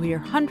can also hear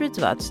hundreds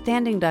of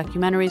outstanding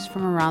documentaries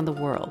from around the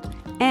world,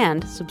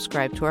 and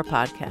subscribe to our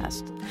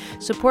podcast.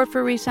 Support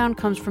for Resound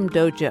comes from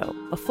Dojo,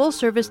 a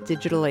full-service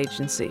digital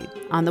agency,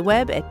 on the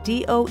web at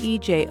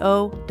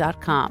doejo.com.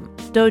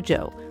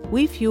 Dojo,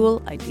 we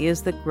fuel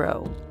ideas that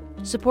grow.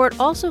 Support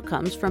also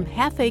comes from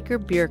Half Acre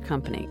Beer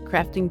Company,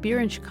 crafting beer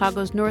in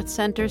Chicago's North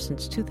Center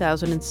since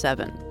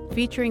 2007,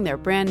 featuring their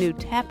brand new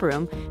tap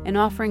room and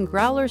offering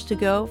growlers to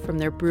go from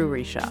their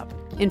brewery shop.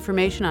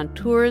 Information on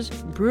tours,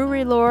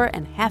 brewery lore,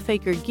 and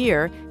half-acre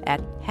gear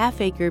at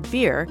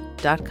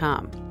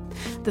halfacrebeer.com.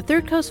 The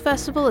Third Coast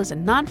Festival is a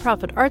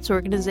nonprofit arts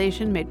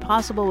organization made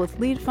possible with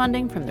lead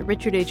funding from the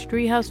Richard H.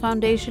 Driehaus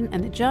Foundation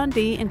and the John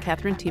D. and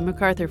Catherine T.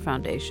 MacArthur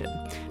Foundation.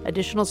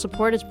 Additional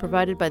support is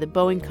provided by the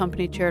Boeing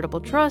Company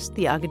Charitable Trust,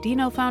 the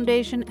Agudino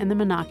Foundation, and the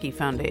Menaki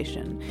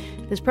Foundation.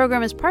 This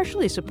program is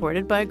partially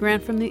supported by a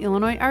grant from the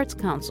Illinois Arts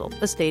Council,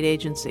 a state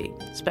agency.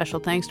 Special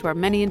thanks to our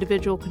many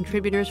individual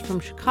contributors from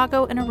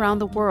Chicago and around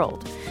the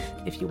world.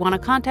 If you want to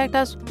contact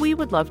us, we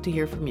would love to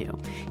hear from you.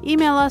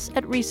 Email us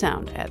at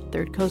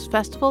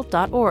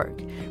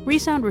resound@thirdcoastfestival.org.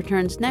 Resound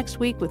returns next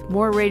week with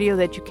more radio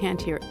that you can't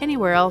hear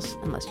anywhere else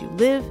unless you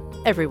live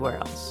everywhere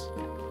else.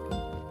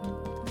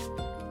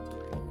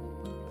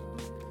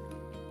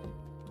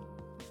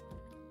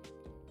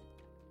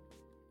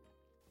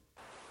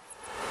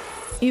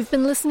 You've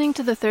been listening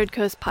to the Third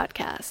Coast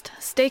Podcast.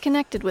 Stay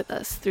connected with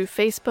us through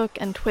Facebook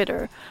and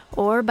Twitter,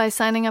 or by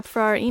signing up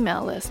for our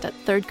email list at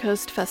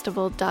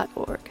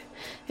thirdcoastfestival.org.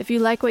 If you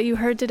like what you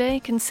heard today,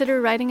 consider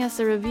writing us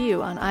a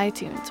review on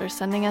iTunes or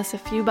sending us a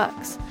few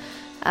bucks.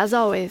 As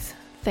always,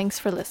 thanks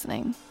for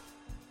listening.